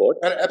of the court.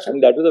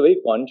 And that was a very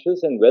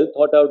conscious and well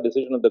thought out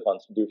decision of the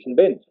Constitution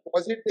bench.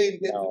 Was it the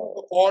intention of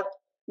the court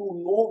to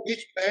know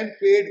which man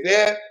paid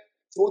where,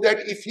 so that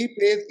if he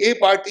pays A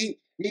party,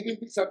 he will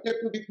be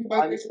subject to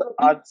victimization?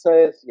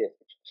 Answer is yes.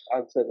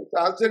 The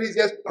answer is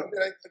yes.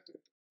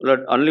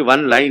 Lord, only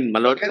one line, my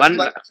lord.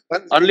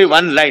 Only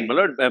one line, my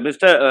lord.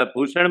 Mr.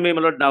 Bhushan may,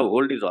 my lord, now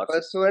hold his horse.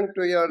 Pursuant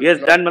to your. Yes,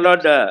 done, my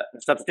lord.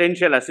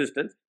 Substantial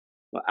assistance.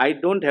 I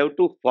don't have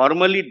to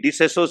formally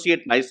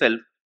disassociate myself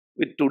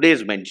with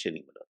today's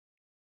mentioning.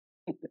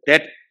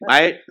 That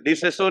my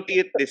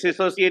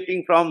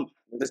disassociating from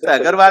Mr.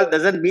 Agarwal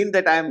doesn't mean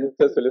that I am.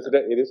 Mr.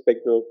 Solicitor,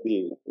 irrespective of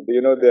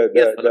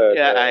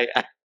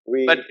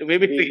but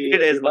maybe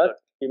treated as well.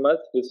 We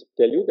must just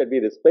tell you that we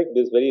respect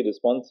this very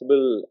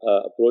responsible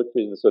approach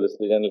which the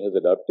Solicitor General has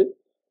adopted.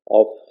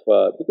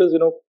 Because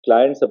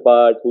clients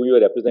apart, who you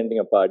are representing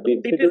apart.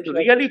 It is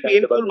really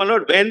painful, my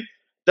lord, when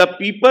the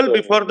people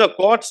before the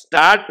court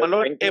start, my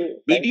lord, a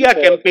media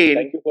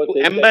campaign to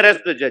embarrass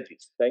the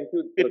judges. Thank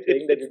you for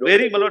saying that you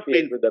don't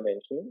associate with the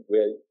mentioning.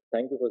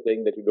 Thank you for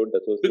saying that you don't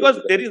associate.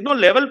 Because there is no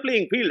level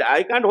playing field.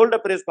 I can't hold a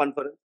press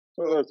conference.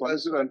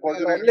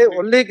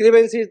 Only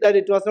grievance is that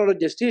it was not a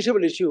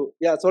justiciable issue.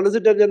 Yeah,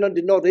 Solicitor General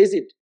did not raise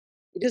it.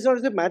 It is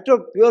not a matter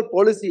of pure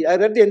policy. I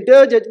read the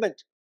entire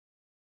judgment.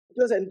 It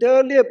was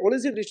entirely a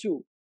policy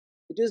issue.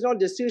 It is not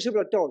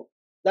justiciable at all.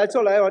 That's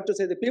all I want to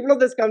say. The people of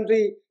this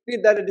country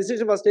feel that a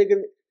decision was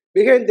taken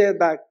behind their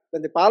back.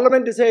 When the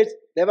parliament decides,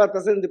 they were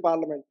present in the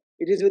parliament.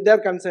 It is with their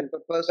consent.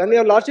 When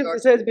your lordship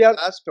decides, we are.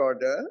 Last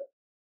order,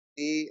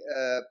 the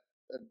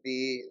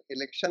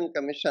election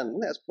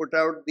commission has put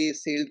out the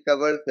sealed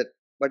covers,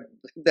 but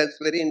that's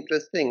very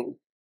interesting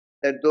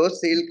that those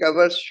sealed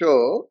covers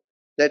show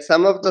that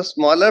some of the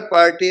smaller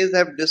parties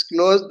have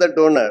disclosed the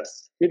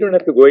donors. We don't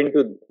have to go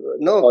into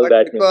all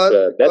that,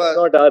 Mr. That's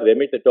not our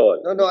remit at all.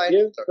 No,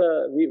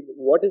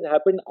 what has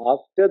happened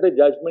after the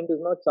judgment is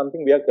not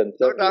something we are concerned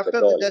with. Not after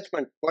the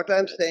judgment. What I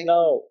am saying,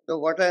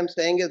 what I am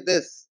saying is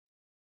this,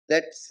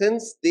 that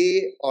since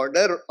the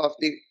order of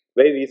the...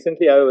 Very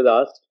recently I was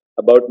asked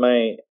about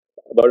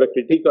a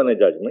critique on a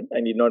judgment. I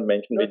need not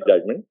mention which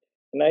judgment.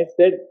 And I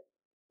said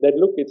that,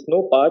 look, it's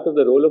no part of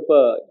the role of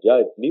a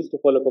judge, least of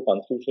all of a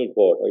constitutional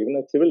court or even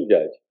a civil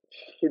judge,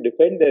 to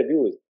defend their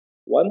views.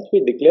 Once we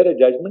declare a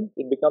judgment,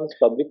 it becomes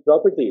public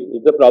property.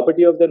 It's the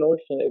property of the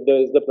nation.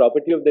 It's the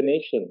property of the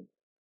nation.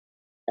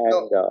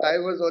 And, I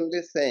was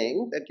only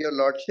saying that your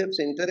lordship's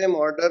interim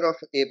order of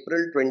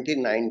April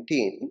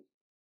 2019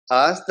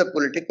 asked the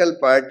political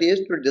parties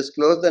to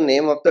disclose the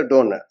name of the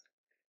donor.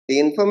 The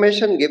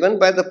information given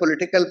by the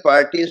political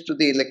parties to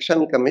the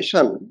Election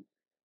Commission,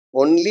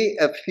 only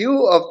a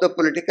few of the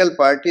political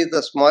parties,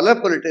 the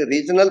smaller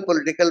regional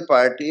political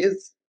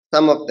parties,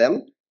 some of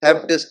them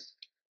have disclosed.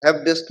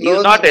 He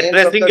is not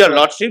addressing your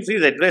lordships, he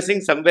is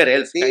addressing somewhere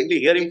else. Kindly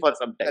hear him for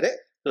some time.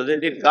 So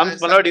that it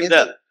comes, my lord, in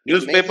the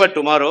newspaper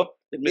tomorrow,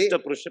 Mr.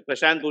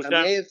 Prashant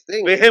Bhushan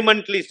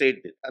vehemently said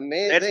this.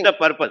 That's the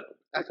purpose.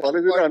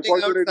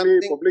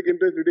 Unfortunately, public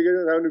interest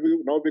litigation have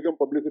now become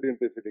publicity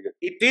interest litigation.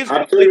 It is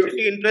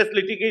publicity interest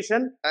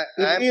litigation.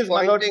 It is,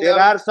 my lord, there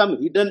are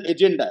some hidden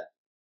agendas.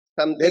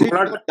 There is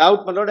no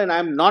doubt, my lord, and I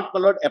am not, my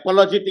lord,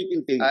 apologetic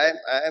in saying. I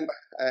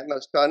am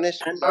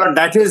astonished. And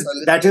that is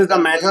the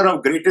matter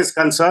of greatest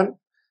concern,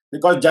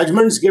 because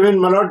judgments given,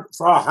 my lord,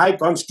 for high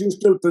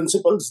constitutional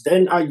principles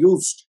then are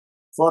used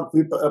for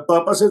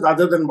purposes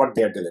other than what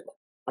they are delivered.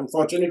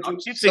 Unfortunately,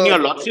 in your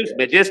lordship's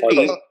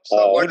majesty,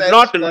 would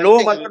not know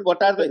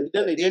what are the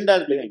hidden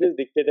agendas behind. This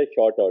dictate a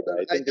short order.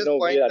 I think,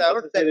 we are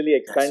unnecessarily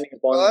expanding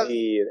upon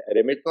the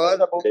remit.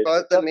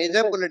 Because the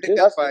major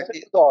political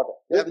parties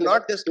have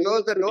not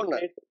disclosed the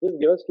donor. Just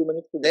give us 2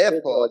 minutes to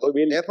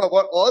therefore,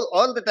 what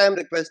all the time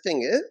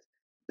requesting is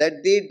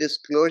that the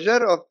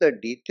disclosure of the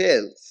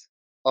details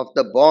of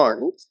the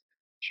bonds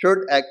should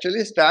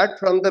actually start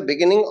from the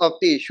beginning of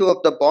the issue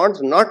of the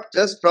bonds, not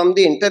just from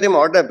the interim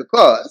order,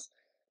 because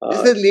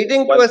this is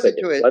leading to a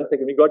situation. 1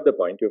 second, we got the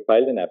point. You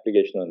filed an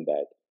application on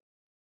that.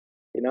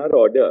 In our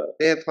order,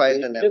 they have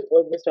filed an application.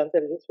 Mr.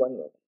 Ansari, just one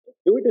more.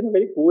 Do it in a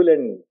very cool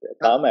and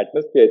calm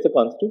atmosphere. It's a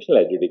constitutional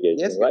adjudication.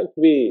 Yes. Right?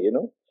 We,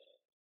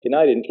 in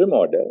our interim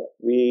order,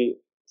 we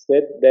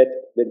said that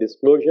the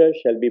disclosure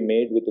shall be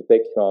made with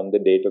effect from the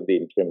date of the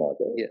interim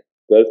order,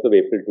 12th of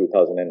April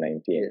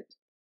 2019. Yes.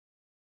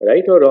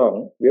 Right or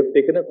wrong, we have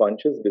taken a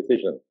conscious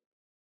decision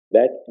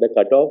that the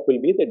cutoff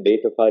will be the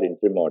date of our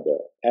interim order.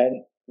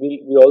 And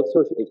we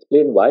also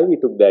explain why we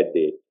took that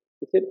date.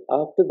 We said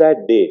after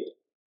that date,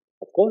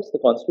 of course, the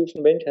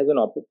Constitution Bench has an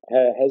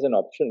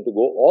option to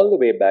go all the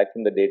way back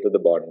from the date of the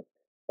bond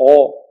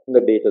or from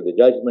the date of the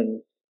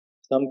judgment,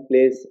 some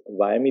place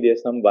via media,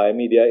 some via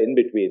media in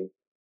between.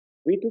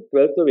 We took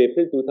 12th of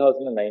April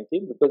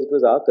 2019 because it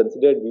was our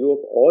considered view of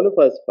all of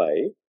us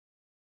five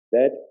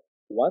that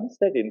once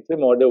that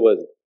interim order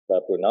was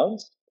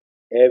pronounced,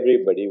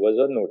 everybody was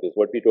on notice,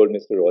 what we told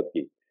Mr.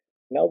 Rohde.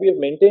 Now we have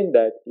maintained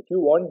that if you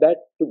want that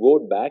to go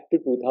back to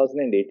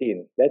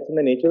 2018, that's in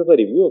the nature of a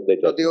review of the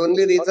judgment. So the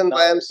only reason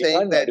why I'm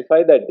saying that,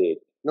 modify that date.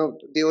 No,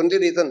 the only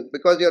reason,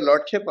 because your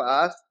lordship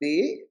asked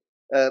the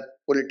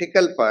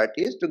political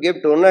parties to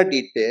give donor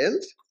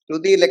details to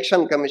the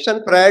Election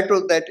Commission prior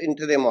to that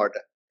interim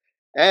order.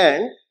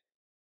 And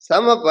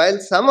while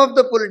some of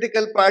the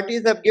political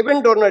parties have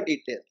given donor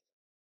details,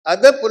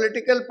 other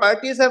political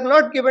parties have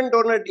not given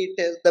donor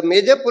details. The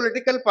major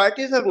political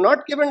parties have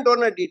not given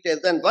donor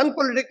details. And one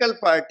political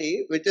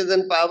party, which is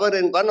in power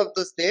in one of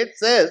the states,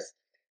 says,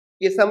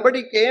 if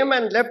somebody came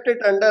and left it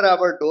under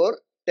our door,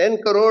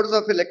 10 crores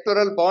of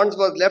electoral bonds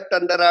was left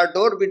under our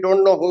door, we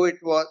don't know who it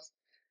was.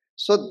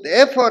 So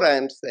therefore, I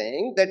am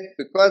saying that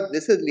because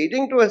this is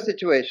leading to a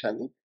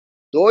situation,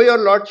 though your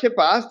lordship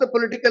asked the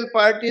political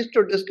parties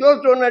to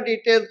disclose donor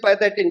details by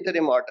that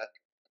interim order,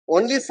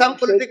 only some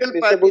political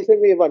parties.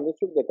 We have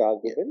understood that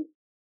argument,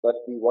 but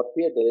what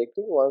we are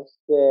directing, once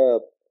the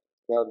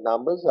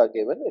numbers are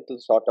given, it will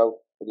sort out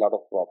a lot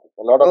of problems.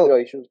 A lot of your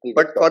issues.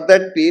 But for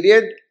that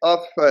period of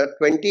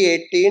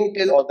 2018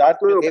 till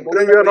April, we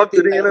are not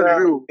sitting in a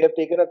review. We have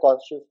taken a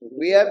conscious.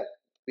 We are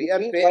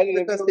faced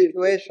with a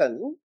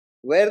situation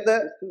where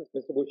the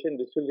Mr. Bhushan,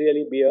 this will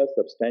really be a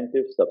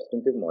substantive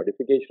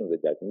modification of the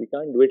judgment. We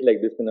can't do it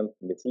like this in a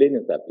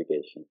miscellaneous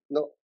application.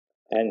 No.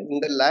 And in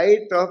the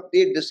light of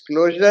the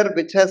disclosure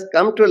which has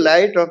come to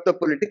light of the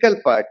political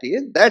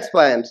parties, that's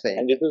why I'm saying.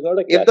 And it was not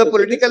a if the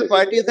political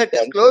parties had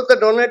disclosed the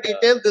donor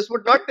details, this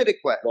would not be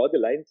required. Draw the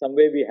line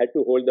somewhere. We had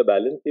to hold the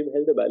balance. We've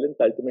held the balance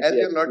ultimately. As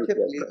your lordship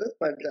pleases,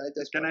 but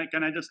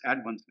can I just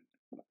add one thing?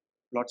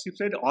 Lordship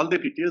said all the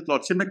details.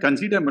 Lordship may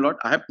consider, my lord.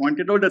 I have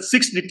pointed out that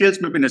 6 details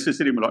may be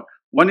necessary, my lord.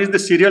 One is the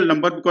serial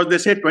number, because they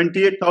say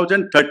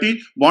 28,030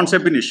 bonds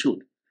have been issued.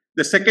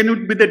 The second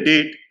would be the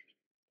date.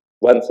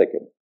 1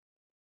 second.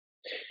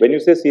 When you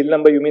say serial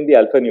number, you mean the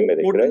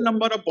alphanumeric, total right?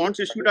 number of bonds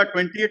issued are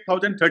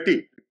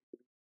 28,030.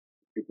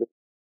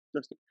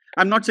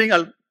 I'm not saying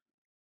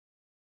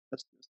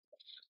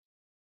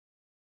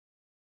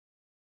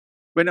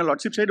when a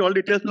lordship said all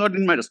details, not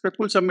in my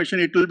respectful submission,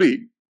 it will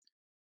be.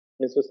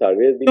 Mr.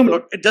 Sarve, no,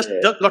 Lord,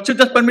 lordship,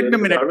 just permit me a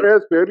minute. Sarve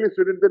has fairly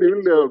stated that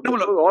he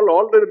will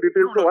all the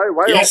details. No,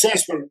 why? Yes.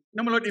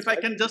 No, my lord, if I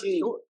can just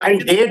show. And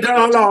data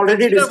are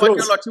already disclosed. What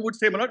your lordship would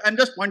say, my lord. I'm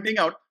just pointing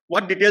out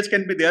what details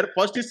can be there.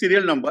 First is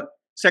serial number.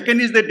 Second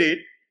is the date.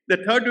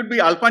 The third would be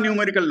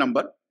alphanumerical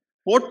number.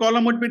 Fourth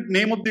column would be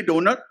name of the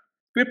donor.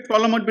 Fifth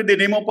column would be the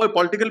name of a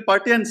political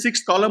party. And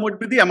sixth column would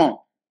be the amount.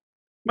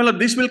 My lord,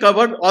 this will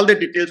cover all the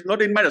details, not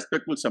in my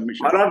respectful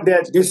submission. My lord,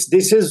 this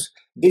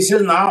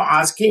is now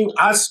asking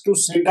us to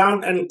sit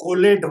down and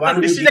collate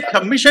one. This is a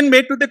commission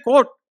made to the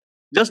court.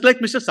 just like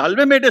Mr.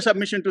 Salve made a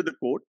submission to the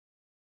court,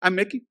 I'm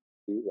making.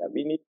 Yeah,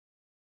 we need.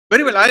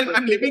 Very well,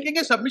 I'm making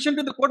a submission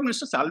to the court.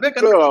 Mr. Salve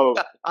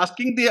cannot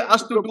asking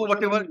us to do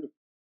whatever.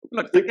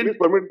 Look, please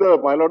permit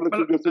my lord the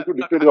Chief Justice to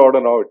dictate the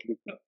order now at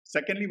least.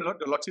 Secondly, my lord,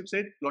 the lordship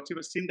said, lordship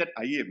has seen that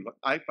IA, my lord.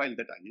 I filed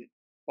that IA.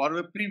 For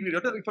a preview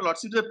order, if a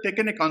lordship have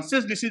taken a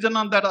conscious decision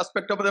on that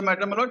aspect of the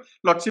matter, my lord,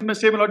 lordship may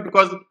say, my lord,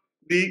 because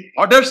the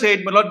order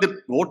said, my lord,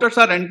 the voters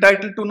are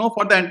entitled to know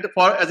for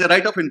as a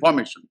right of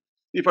information.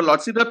 If a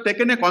lordship have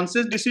taken a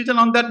conscious decision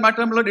on that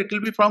matter, my lord, it will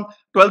be from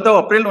 12th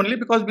of April only,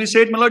 because we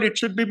said, my lord, it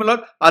should be, my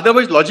lord.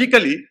 Otherwise,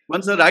 logically,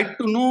 once the right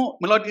to know,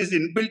 my lord, is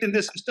inbuilt in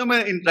the system,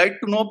 in right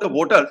to know of the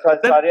voter,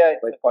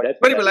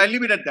 very well, I'll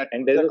leave it at that.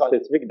 And there is a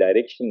specific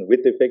direction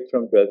with effect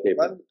from 12th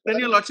April. Then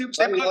your lordship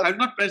said, I have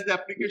not pressed the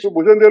application. So,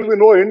 Bhujan, there will be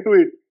no end to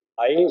it.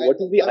 What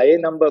is the IA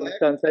number,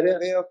 Mr.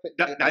 Ansariya?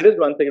 Just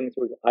 1 second, Mr.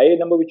 Bhujan. IA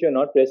number which you are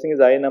not pressing is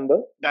IA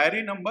number?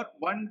 Diary number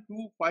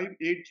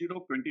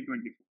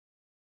 12580-2024.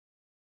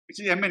 Which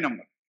is MA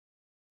number.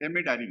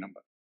 MA diary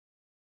number.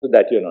 So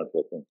that you are not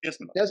pressing? Yes,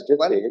 no. Just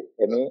one,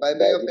 MA by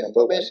way of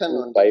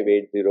information.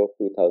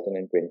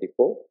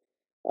 580-2024.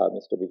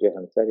 Mr. Vijay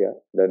Hansarya,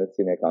 learned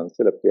senior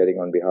counsel, appearing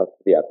on behalf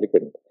of the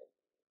applicant,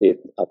 says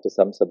after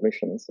some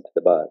submissions at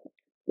the bar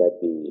that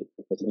the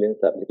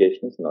miscellaneous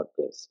application is not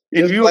pressed.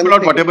 In view of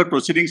whatever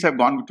proceedings have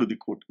gone to the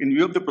court, in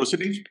view of the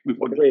proceedings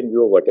before. In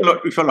view of whatever.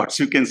 If a lot,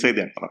 you can say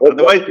that.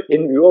 Otherwise,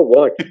 in view of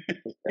what?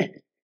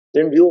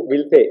 In view,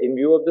 we'll say, in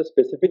view of the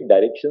specific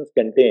directions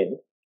contained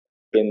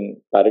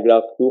in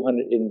paragraph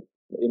 200, in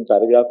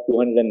paragraph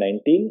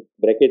 219,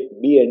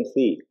 bracket B and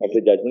C of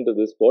the judgment of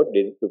this court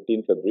dated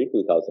 15 February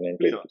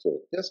 2022.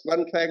 Just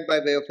one fact by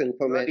way of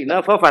information.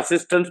 Enough of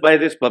assistance by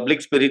this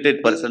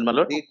public-spirited person, my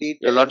lord.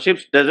 Your lordship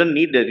doesn't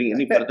need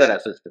any further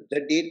assistance.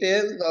 The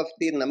details of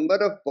the number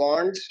of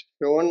bonds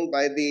shown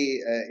by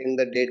the in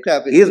the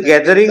data. He is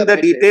gathering the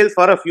details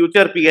for a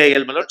future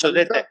PIL, my lord, so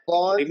that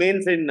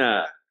remains in.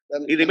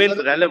 He remains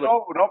relevant.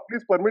 Now,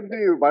 please permit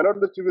the my lord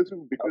the Chief Justice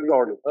to declare the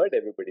order. Heard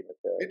everybody,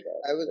 Mr.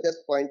 I was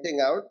just pointing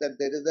out that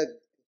there is a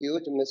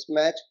huge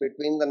mismatch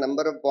between the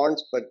number of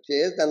bonds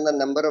purchased and the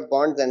number of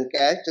bonds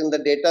encashed in the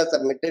data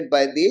submitted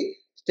by the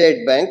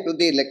State Bank to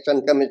the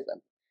Election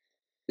Commission.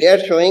 They are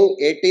showing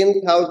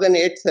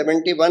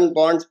 18,871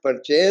 bonds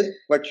purchased,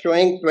 but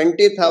showing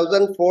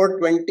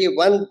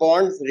 20,421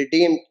 bonds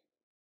redeemed.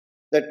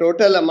 The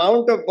total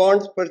amount of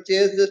bonds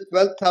purchased is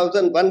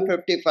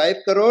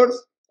 12,155 crores.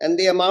 And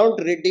the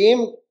amount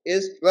redeemed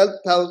is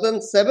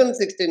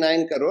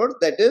 12,769 crores,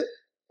 that is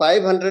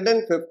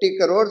 550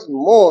 crores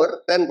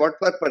more than what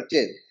were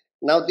purchased.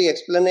 Now the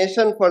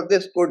explanation for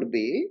this could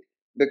be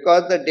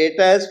because the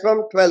data is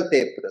from 12th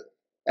April.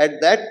 At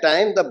that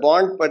time the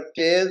bond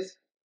purchase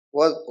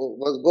was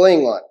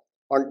going on.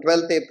 On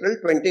 12th April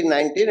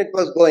 2019 it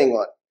was going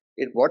on.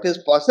 What is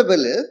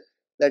possible is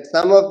that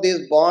some of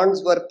these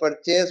bonds were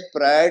purchased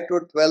prior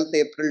to 12th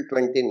April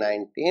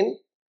 2019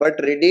 but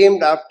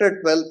redeemed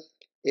after 12th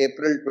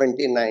April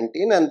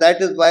 2019, and that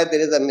is why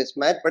there is a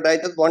mismatch. But I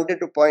just wanted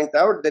to point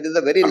out there is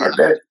a very large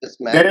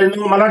mismatch. There is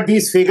no, Malad,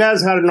 these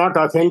figures are not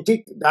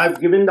authentic. I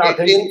have given the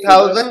authentic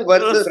 18,000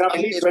 versus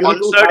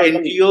sponsored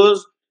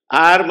NGOs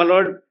are, my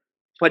lord,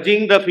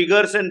 fudging the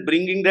figures and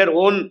bringing their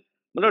own.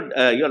 My lord,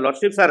 your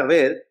lordships are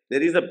aware.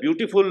 There is a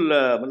beautiful,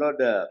 my lord,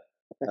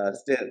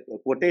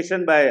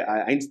 quotation by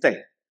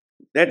Einstein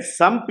that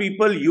some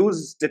people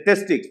use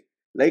statistics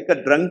like a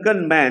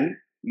drunken man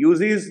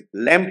uses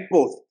lamp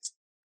posts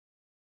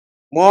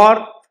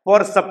more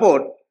for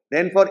support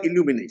than for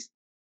illumination.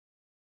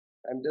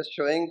 I'm just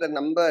showing the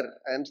number.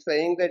 I'm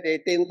saying that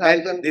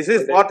 18,000. This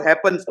is what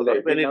happens.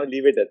 Okay, we'll now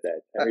leave it at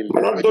that.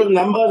 Those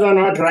numbers are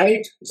not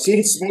right.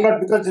 Since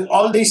because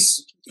all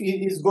this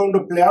is going to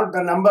play out,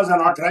 the numbers are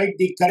not right.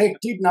 The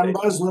corrected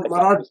numbers were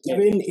not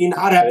given in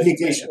our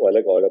application.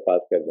 अलग order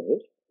pass कर देंगे.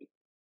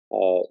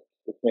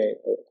 इसमें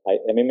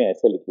MA में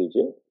ऐसा लिख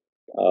लीजिए.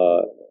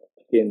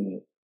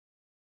 In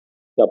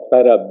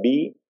subpara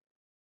B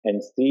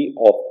and C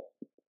of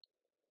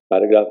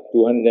paragraph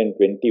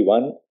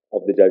 221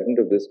 of the judgment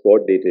of this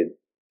court dated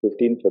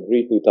 15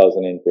 February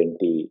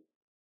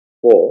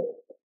 2024,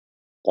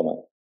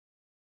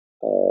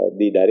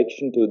 the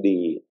direction to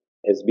the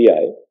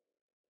SBI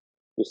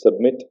to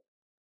submit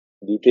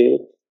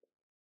details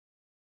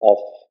of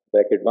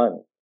bracket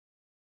 1,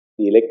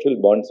 the electoral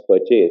bonds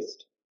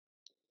purchased,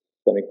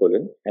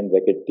 semicolon, and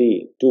bracket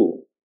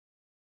T2,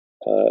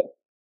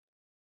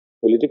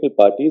 political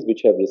parties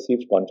which have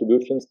received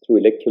contributions through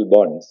electoral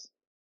bonds,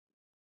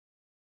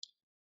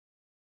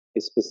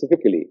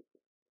 specifically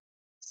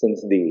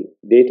since the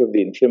date of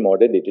the interim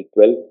order dated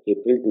 12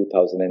 April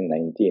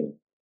 2019.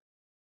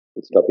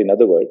 Stop. In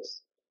other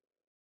words,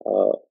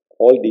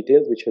 all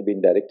details which have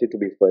been directed to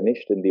be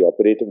furnished in the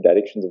operative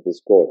directions of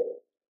this court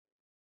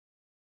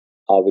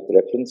are with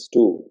reference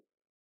to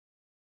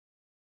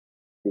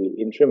the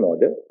interim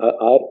order,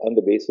 are on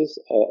the basis,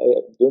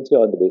 don't say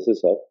on the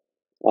basis of,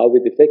 are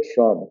with effect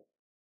from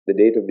the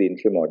date of the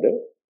interim order,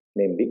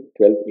 namely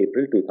 12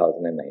 April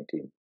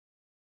 2019.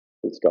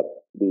 Full stop.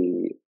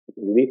 The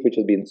relief which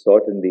has been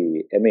sought in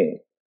the MA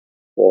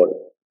for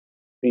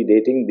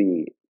predating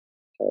the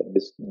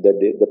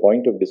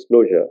point of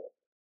disclosure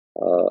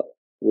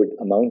would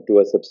amount to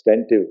a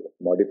substantive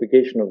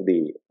modification of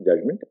the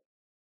judgment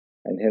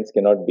and hence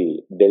cannot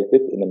be dealt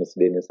with in a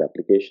miscellaneous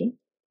application.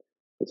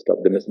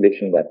 The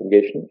miscellaneous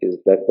application is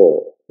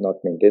therefore not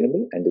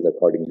maintainable and is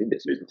accordingly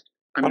dismissed.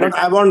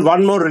 I want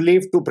one more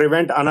relief to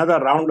prevent another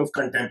round of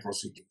contempt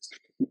proceedings.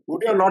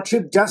 Would your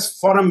lordship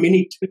just for a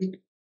minute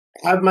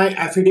have my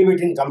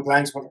affidavit in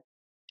compliance for it?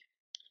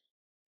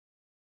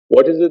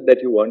 What is it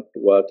that you want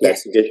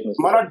clarification? Yes.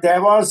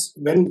 There was,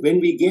 when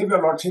we gave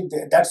your lordship,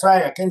 that's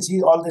why I can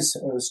see all this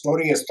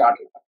story has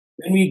started.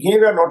 When we gave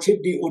your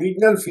lordship the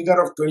original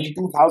figure of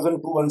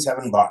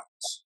 22,217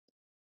 bonds,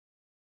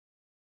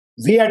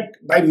 we had,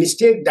 by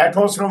mistake, that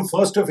was from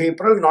 1st of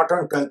April, not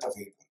on 12th of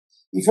April.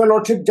 If your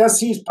lordship just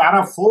sees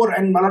para 4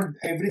 and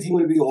everything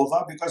will be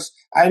over, because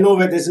I know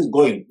where this is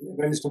going,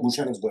 where Mr.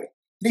 Bhushan is going.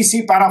 Please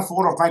see para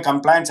 4 of my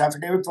compliance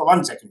affidavit for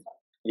 1 second.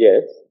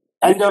 Yes.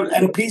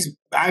 And please,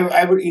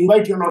 I would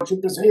invite your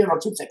lordship to say, your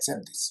lordships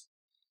accept this.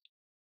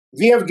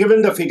 We have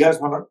given the figures,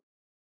 Manoj.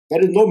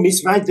 There is no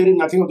mismatch, there is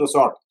nothing of the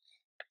sort.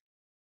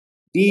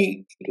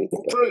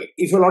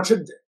 If your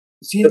lordship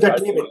sees that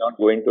table. Not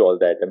going to all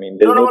that. I mean,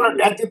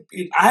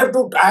 I have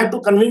to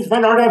convince my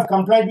lord I have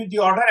complied with the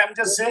order. I'm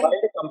just saying.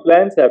 It's a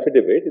compliance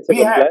affidavit. It's a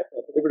compliance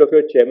affidavit of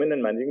your chairman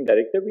and managing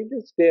director. We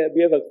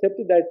have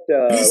accepted that.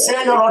 Please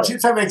say your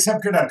lordships have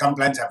accepted our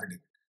compliance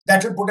affidavit.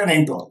 That will put an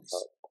end to all this.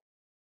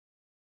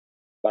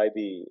 By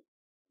the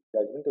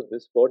judgment of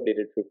this court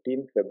dated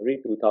 15 February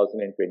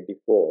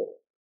 2024,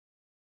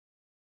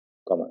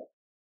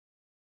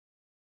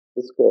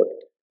 this court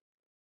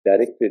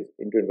directed,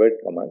 into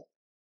inverted commas,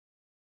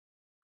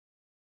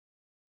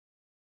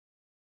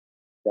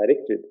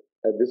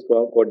 this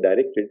court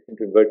directed,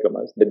 into inverted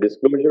commas, the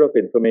disclosure of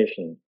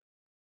information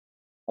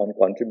on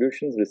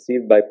contributions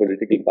received by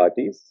political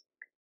parties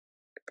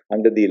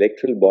under the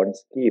electoral bond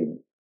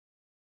scheme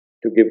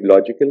to give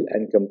logical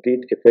and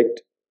complete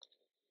effect,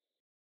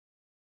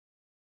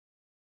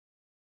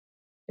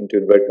 into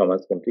inverted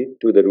commas, complete,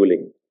 to the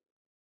ruling.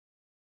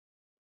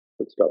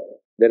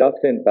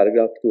 Thereafter, in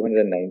paragraph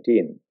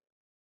 219,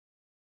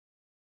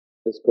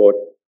 this court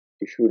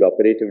issued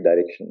operative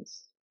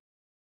directions.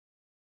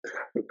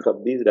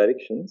 Of these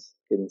directions,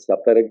 in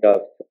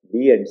subparagraph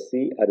B and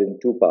C are in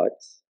 2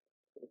 parts.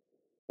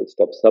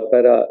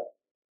 Subpara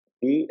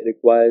B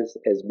requires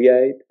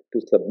SBI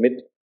to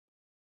submit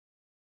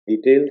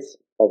details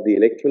of the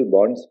electoral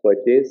bonds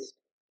purchased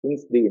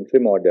since the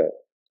interim order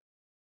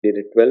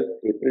dated 12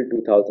 April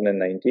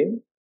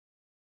 2019,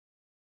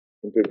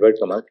 into inverted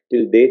commas,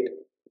 till date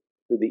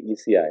to the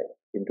ECI,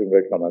 into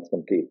inverted commas,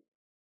 complete.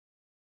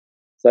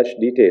 Such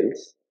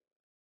details,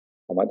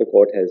 the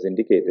court has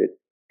indicated,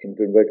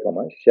 into inverted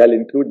commas, shall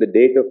include the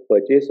date of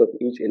purchase of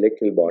each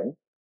electoral bond,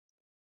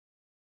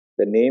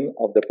 the name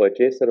of the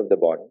purchaser of the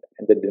bond,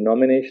 and the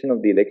denomination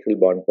of the electoral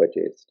bond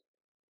purchased,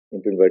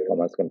 into inverted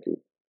commas,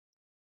 complete.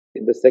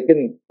 In the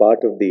second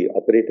part of the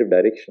operative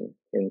direction,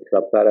 in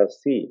subpara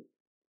C,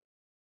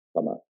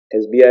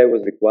 SBI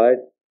was required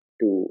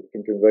to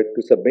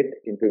submit,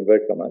 into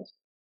inverted commas,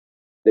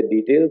 the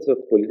details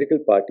of political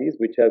parties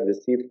which have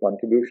received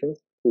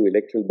contributions to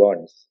electoral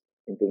bonds,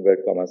 into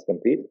inverted commas,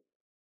 complete,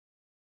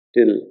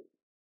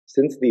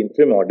 since the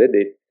interim order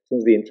dated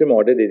 12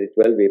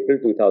 April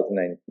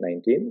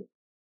 2019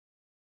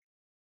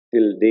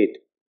 till date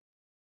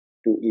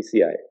to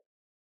ECI.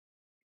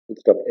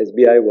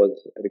 SBI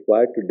was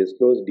required to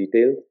disclose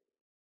details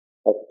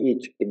of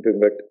each,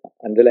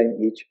 underline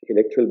each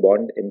electoral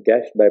bond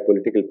encashed by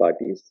political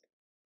parties,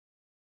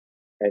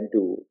 and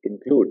to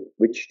include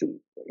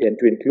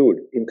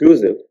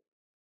inclusive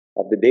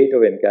of the date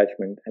of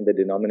encashment and the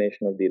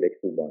denomination of the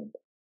electoral bond.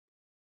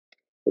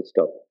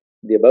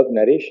 The above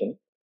narration,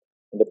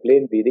 in the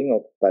plain reading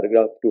of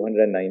paragraph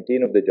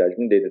 219 of the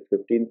judgment dated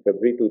 15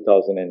 February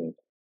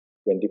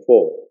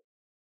 2024,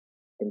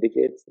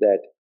 indicates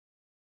that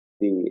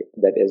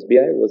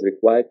SBI was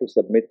required to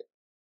submit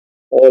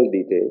all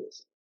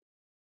details,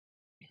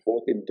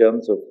 both in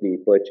terms of the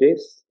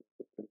purchase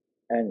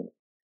and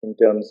in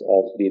terms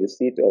of the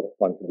receipt of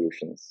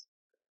contributions.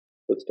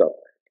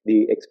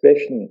 The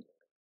expression,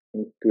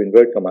 to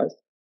invert commas,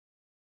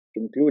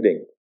 include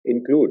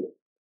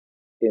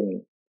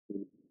in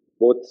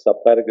both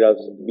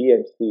subparagraphs B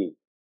and C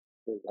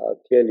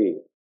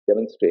clearly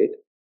demonstrate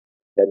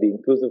that the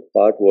inclusive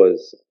part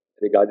was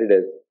regarded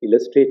as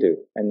illustrative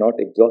and not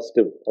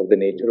exhaustive of the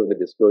nature of the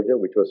disclosure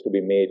which was to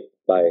be made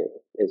by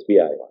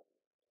SBI.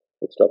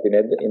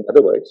 In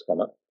other words,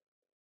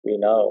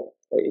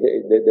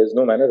 there's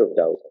no manner of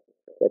doubt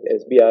that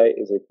SBI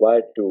is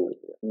required to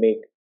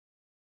make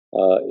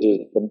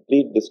a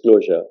complete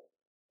disclosure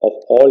of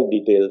all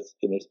details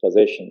in its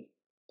possession.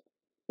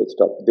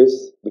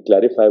 This, we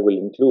clarify, will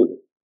include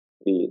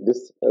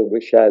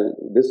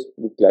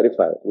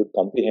would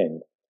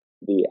comprehend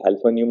the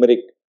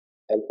alphanumeric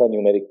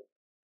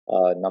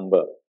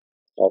number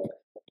of,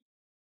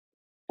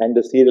 and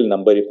the serial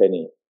number, if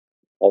any,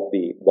 of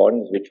the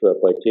bonds which were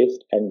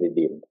purchased and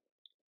redeemed.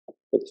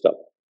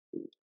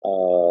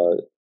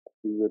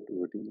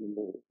 voting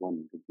number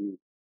 1.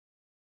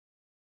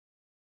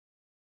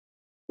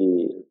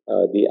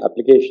 The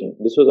application,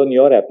 this was on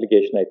your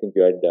application, I think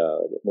you had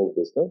moved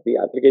this, no? The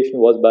application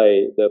was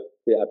by the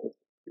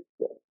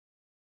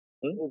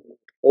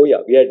Oh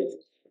yeah, we had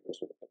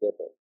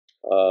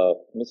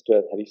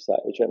Mr. Harish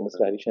Salve,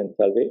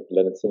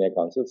 London Senior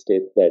Counsel,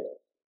 states that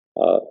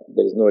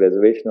there is no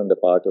reservation on the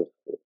part of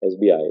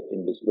SBI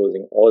in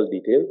disclosing all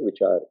details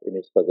which are in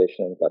its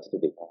possession and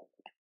custody.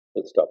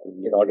 Full stop.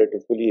 In order to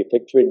fully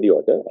effectuate the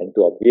order and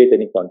to obviate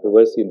any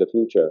controversy in the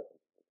future,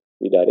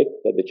 we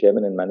direct that the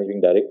Chairman and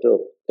Managing Director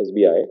of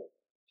SBI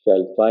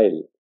shall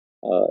file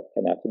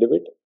an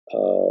affidavit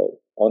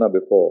on or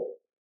before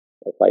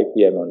 5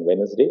 p.m. on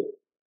Wednesday,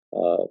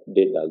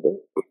 date daldo.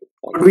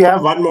 We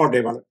have one more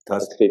day,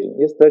 Thursday.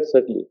 Yes,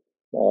 certainly.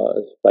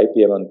 5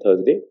 p.m. on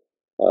Thursday,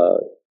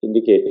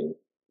 indicating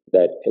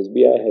that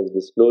SBI has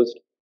disclosed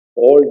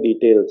all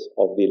details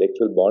of the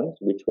electoral bonds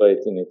which were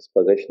in its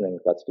possession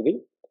and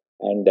custody,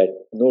 and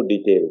that no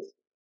details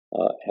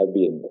have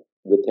been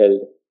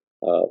withheld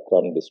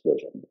from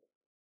disclosure.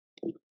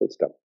 Full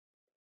stop.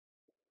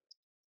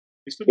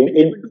 To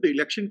the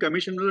Election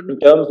Commission in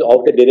terms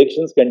of the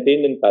directions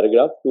contained in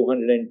paragraph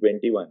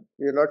 221.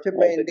 Your Lordship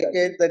may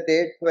indicate the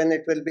date when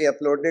it will be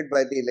uploaded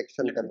by the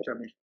Election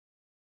Commission.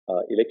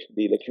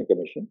 The Election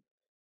Commission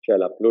shall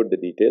upload the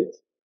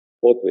details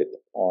forthwith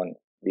on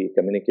the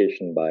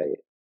communication by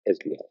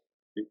SBI.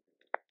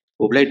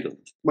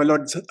 My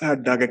Lord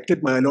had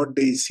directed my Lord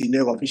the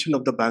senior official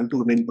of the bank to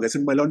remain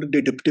present. My Lord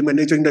the Deputy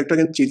Managing Director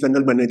and Chief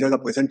General Manager are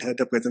present है,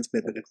 the presence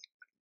में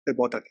है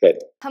बहुत अच्छा।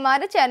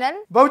 हमारे channel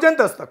बहुजन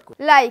दस्तक को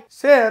like,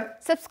 share,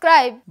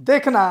 subscribe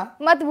देखना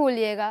मत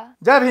भूलिएगा।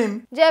 जय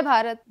भीम, जय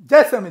भारत,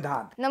 जय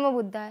संविधान, नमो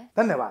बुद्धाय।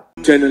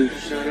 धन्यवाद। चैनल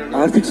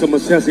आर्थिक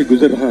समस्या से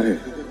गुजर रहा है।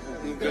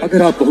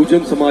 अगर आप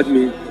बहुजन समाज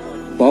में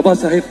बाबा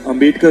साहेब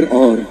अम्बेडकर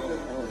और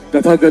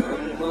तथागत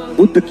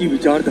बुद्ध की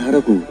विचारधारा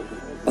को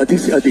अधिक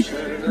से अधिक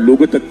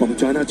लोगों तक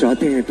पहुंचाना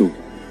चाहते हैं तो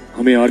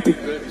हमें आर्थिक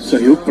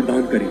सहयोग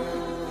प्रदान करें,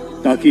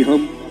 ताकि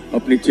हम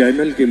अपने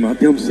चैनल के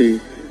माध्यम से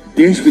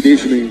देश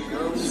विदेश में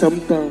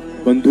समता,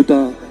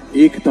 बंधुता,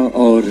 एकता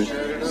और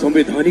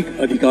संवैधानिक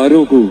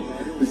अधिकारों को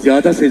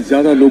ज्यादा से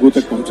ज्यादा लोगों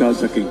तक पहुंचा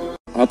सकें।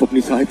 आप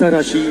अपनी सहायता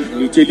राशि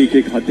नीचे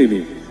लिखे खाते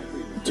में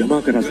जमा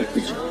करा सकते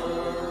हैं।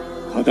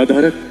 खाता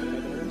धारक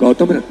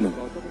गौतम रत्ना,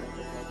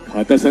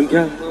 खाता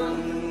संख्या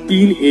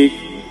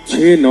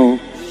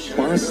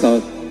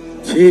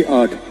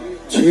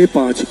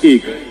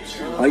 3169576865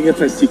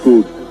 IFSC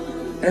कोड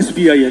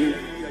SBIN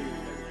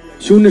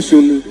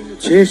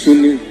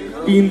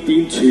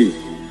 0060336,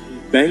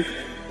 बैंक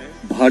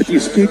भारतीय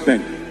स्टेट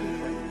बैंक।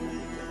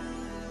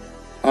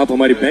 आप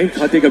हमारे बैंक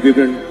खाते का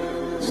विवरण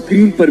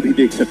स्क्रीन पर भी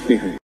देख सकते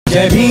हैं।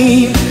 जय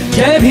भीम,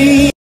 जय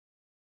भीम।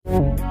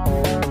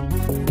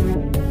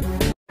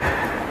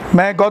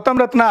 मैं गौतम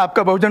रत्ना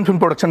आपका बहुजन फिल्म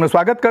प्रोडक्शन में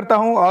स्वागत करता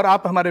हूं, और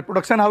आप हमारे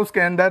प्रोडक्शन हाउस के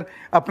अंदर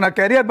अपना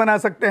कैरियर बना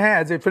सकते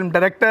हैं as a film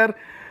director,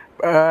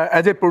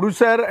 as a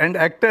producer and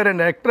actor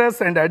and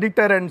actress and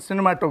editor and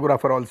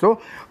cinematographer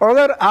also.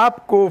 अगर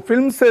आपको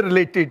फिल्म से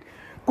रिलेटेड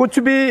कुछ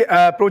भी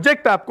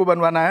प्रोजेक्ट आपको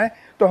बनवाना है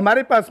तो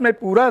हमारे पास में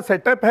पूरा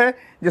सेटअप है,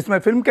 जिसमें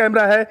फिल्म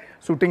कैमरा है,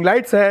 शूटिंग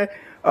लाइट्स है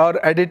और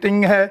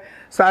एडिटिंग है।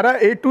 सारा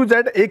A to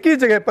Z एक ही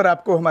जगह पर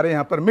आपको हमारे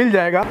यहाँ पर मिल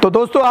जाएगा। तो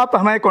दोस्तों आप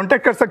हमें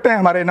कांटेक्ट कर सकते हैं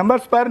हमारे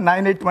नंबर्स पर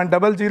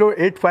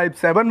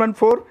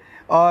 9810085714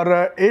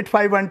 और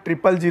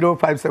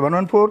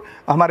 8510005714।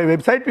 हमारे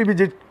वेबसाइट पे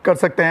विजिट कर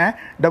सकते हैं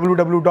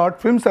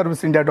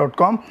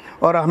www.filmserviceindia.com,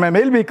 और हमें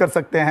मेल भी कर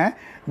सकते हैं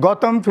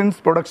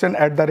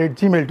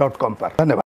gautamfilmsproduction@gmail.com पर। धन्यवाद।